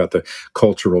didn't talk about the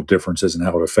cultural differences and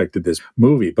how it affected this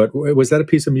movie, but was that a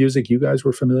piece of music you guys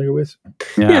were familiar with?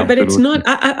 Yeah, but it's not,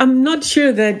 I'm not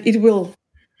sure that it will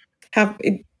have,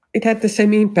 it had the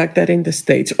same impact that in the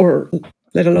States, or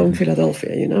let alone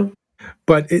Philadelphia,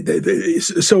 But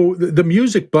so the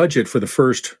music budget for the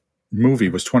first movie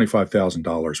was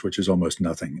 $25,000, which is almost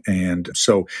nothing. And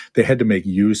so they had to make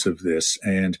use of this.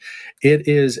 And it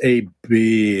is a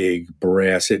big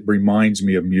brass. It reminds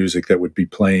me of music that would be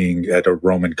playing at a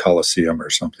Roman Colosseum or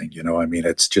something.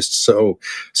 It's just so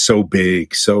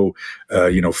big, so,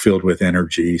 filled with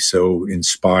energy, so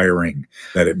inspiring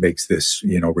that it makes this,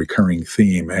 recurring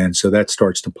theme. And so that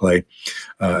starts to play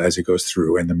as it goes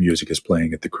through, and the music is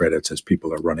playing at the credits as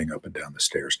people are running up and down the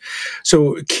stairs.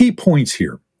 So key points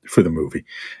here for the movie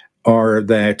are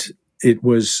that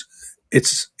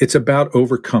it's about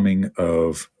overcoming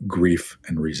of grief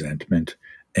and resentment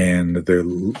and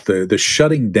the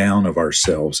shutting down of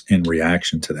ourselves in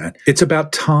reaction to that. It's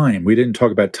about time. We didn't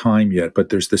talk about time yet, but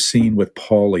there's the scene with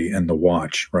Paulie and the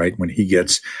watch, right? When he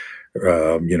gets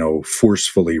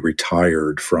forcefully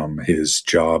retired from his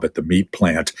job at the meat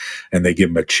plant, and they give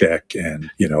him a check,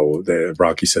 and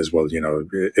Rocky says, "Well,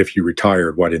 if you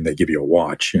retired, why didn't they give you a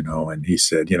watch?" And he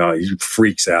said, he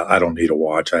freaks out. "I don't need a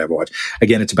watch. I have a watch."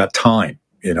 Again, it's about time,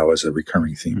 as a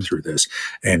recurring theme through this,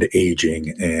 and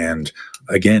aging, and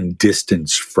again,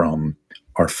 distance from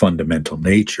our fundamental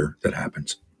nature that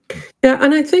happens. Yeah,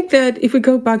 and I think that if we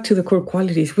go back to the core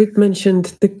qualities, we've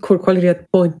mentioned the core quality at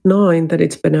point 9, that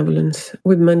it's benevolence.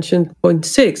 We've mentioned point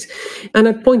 6. And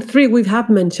at point 3, we have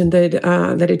mentioned that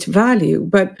it's value.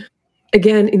 But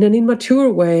again, in an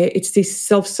immature way, it's this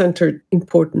self-centered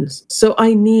importance. So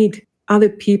I need other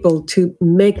people to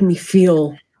make me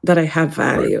feel that I have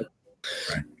value.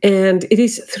 Right. And it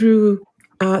is through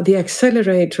the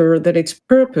accelerator that its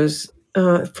purpose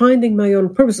finding my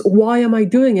own purpose. Why am I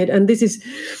doing it? And this is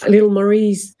little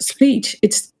Marie's speech.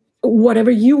 It's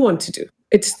whatever you want to do.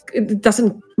 It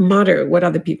doesn't matter what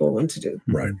other people want to do.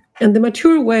 Right. And the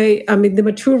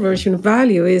mature version of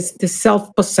value is the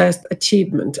self-possessed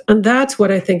achievement. And that's what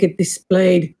I think it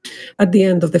displayed at the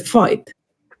end of the fight.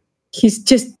 He's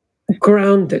just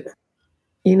grounded.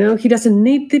 He doesn't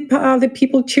need the other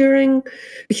people cheering.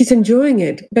 He's enjoying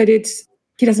it, but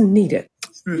he doesn't need it.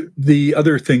 The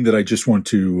other thing that I just want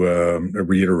to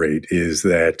reiterate is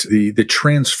that the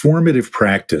transformative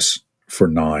practice for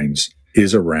nines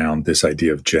is around this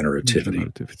idea of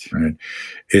generativity. Right?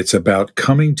 It's about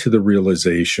coming to the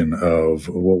realization of,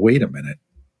 well, wait a minute.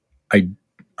 I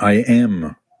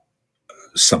am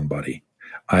somebody.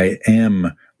 I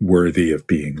am worthy of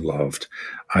being loved.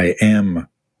 I am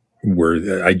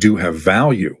worthy. I do have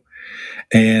value.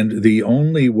 And the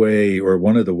only way, or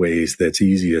one of the ways that's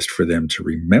easiest for them to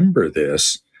remember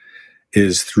this,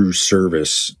 is through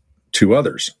service to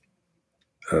others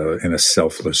in a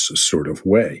selfless sort of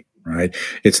way, right?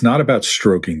 It's not about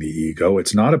stroking the ego.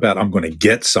 It's not about, I'm going to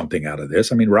get something out of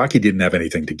this. I mean, Rocky didn't have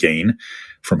anything to gain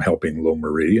from helping little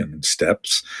Marie and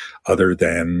Steps other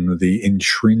than the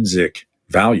intrinsic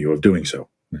value of doing so.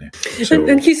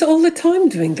 And he's all the time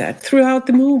doing that throughout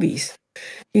the movies.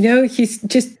 He's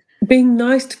just being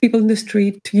nice to people in the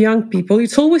street, to young people.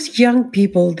 It's always young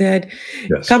people that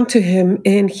come to him,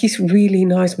 and he's really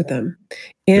nice with them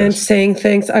and saying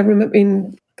things. I remember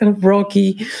in kind of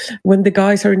Rocky, when the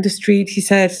guys are in the street, he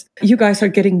says, "You guys are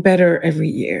getting better every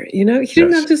year." He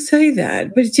didn't have to say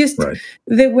that, but it's just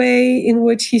the way in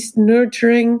which he's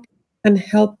nurturing and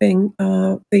helping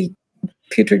the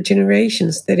future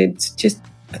generations, that it's just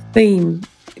a theme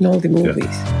in all the movies.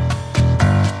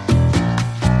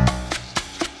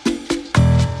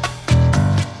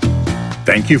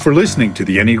 Thank you for listening to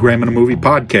the Enneagram in a Movie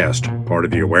podcast, part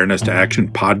of the Awareness to Action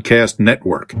podcast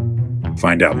network.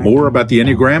 Find out more about the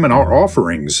Enneagram and our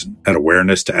offerings at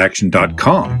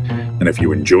awareness-to-action.com. And if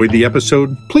you enjoyed the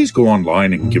episode, please go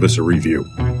online and give us a review.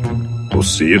 We'll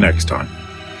see you next time.